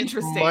sounds It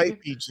interesting.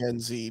 might be Gen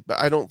Z, but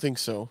I don't think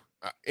so.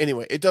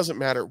 Anyway, it doesn't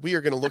matter. We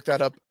are going to look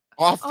that up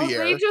off Oh, the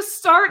they air. just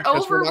start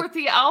because we're over not- with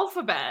the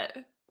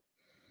alphabet.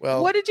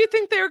 Well, What did you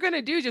think they were going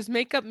to do? Just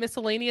make up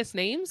miscellaneous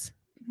names?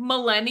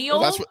 Millennial,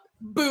 that's what-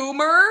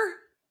 boomer.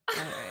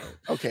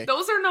 okay.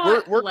 Those are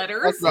not We're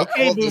letters. talking about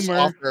Okay, all of this boomer.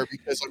 off air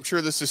because I'm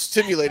sure this is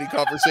stimulating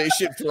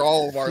conversation for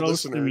all of our So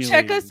listeners. stimulating.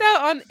 Check us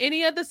out on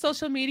any of the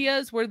social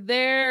medias. We're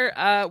there.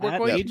 We're At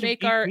going Age to of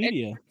make Geek our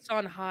Media. experts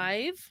on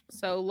Hive.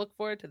 So look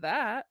forward to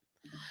that.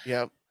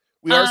 Yeah.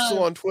 We are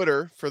still on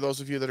Twitter. For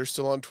those of you that are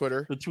still on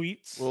Twitter, The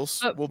tweets.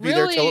 But we'll be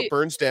there till really- it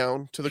burns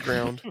down to the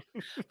ground.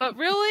 But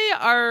really,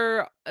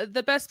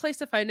 the best place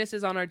to find us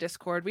is on our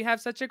Discord. We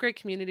have such a great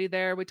community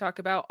there. We talk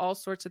about all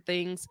sorts of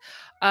things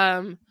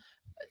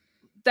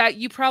that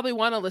you probably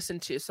want to listen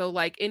to. So,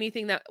 like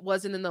anything that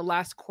wasn't in the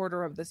last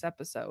quarter of this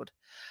episode.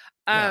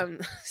 Yeah.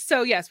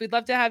 So yes, we'd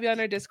love to have you on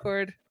our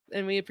Discord,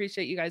 and we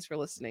appreciate you guys for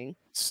listening.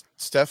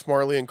 Steph,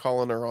 Marley, and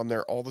Colin are on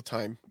there all the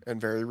time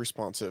and very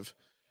responsive.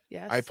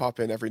 Yes, I pop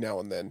in every now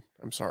and then.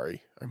 I'm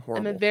sorry. I'm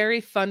horrible. I'm a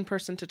very fun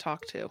person to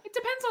talk to. It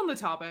depends on the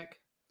topic.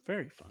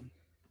 Very fun.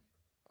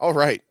 All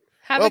right.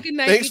 Have Well, a good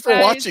night. thanks you for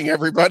guys. watching,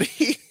 everybody,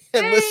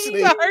 and Hey,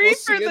 listening. Sorry We'll for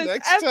see you this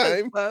next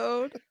time.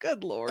 episode.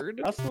 Good Lord.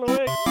 Hasta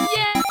luego.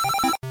 Yeah.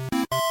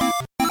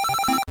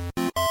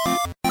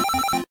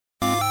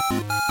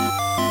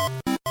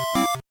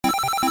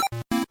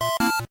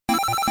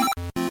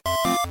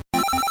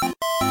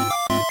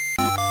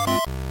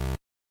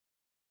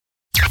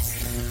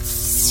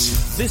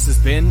 This has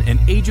been an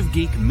Age of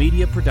Geek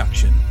media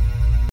production.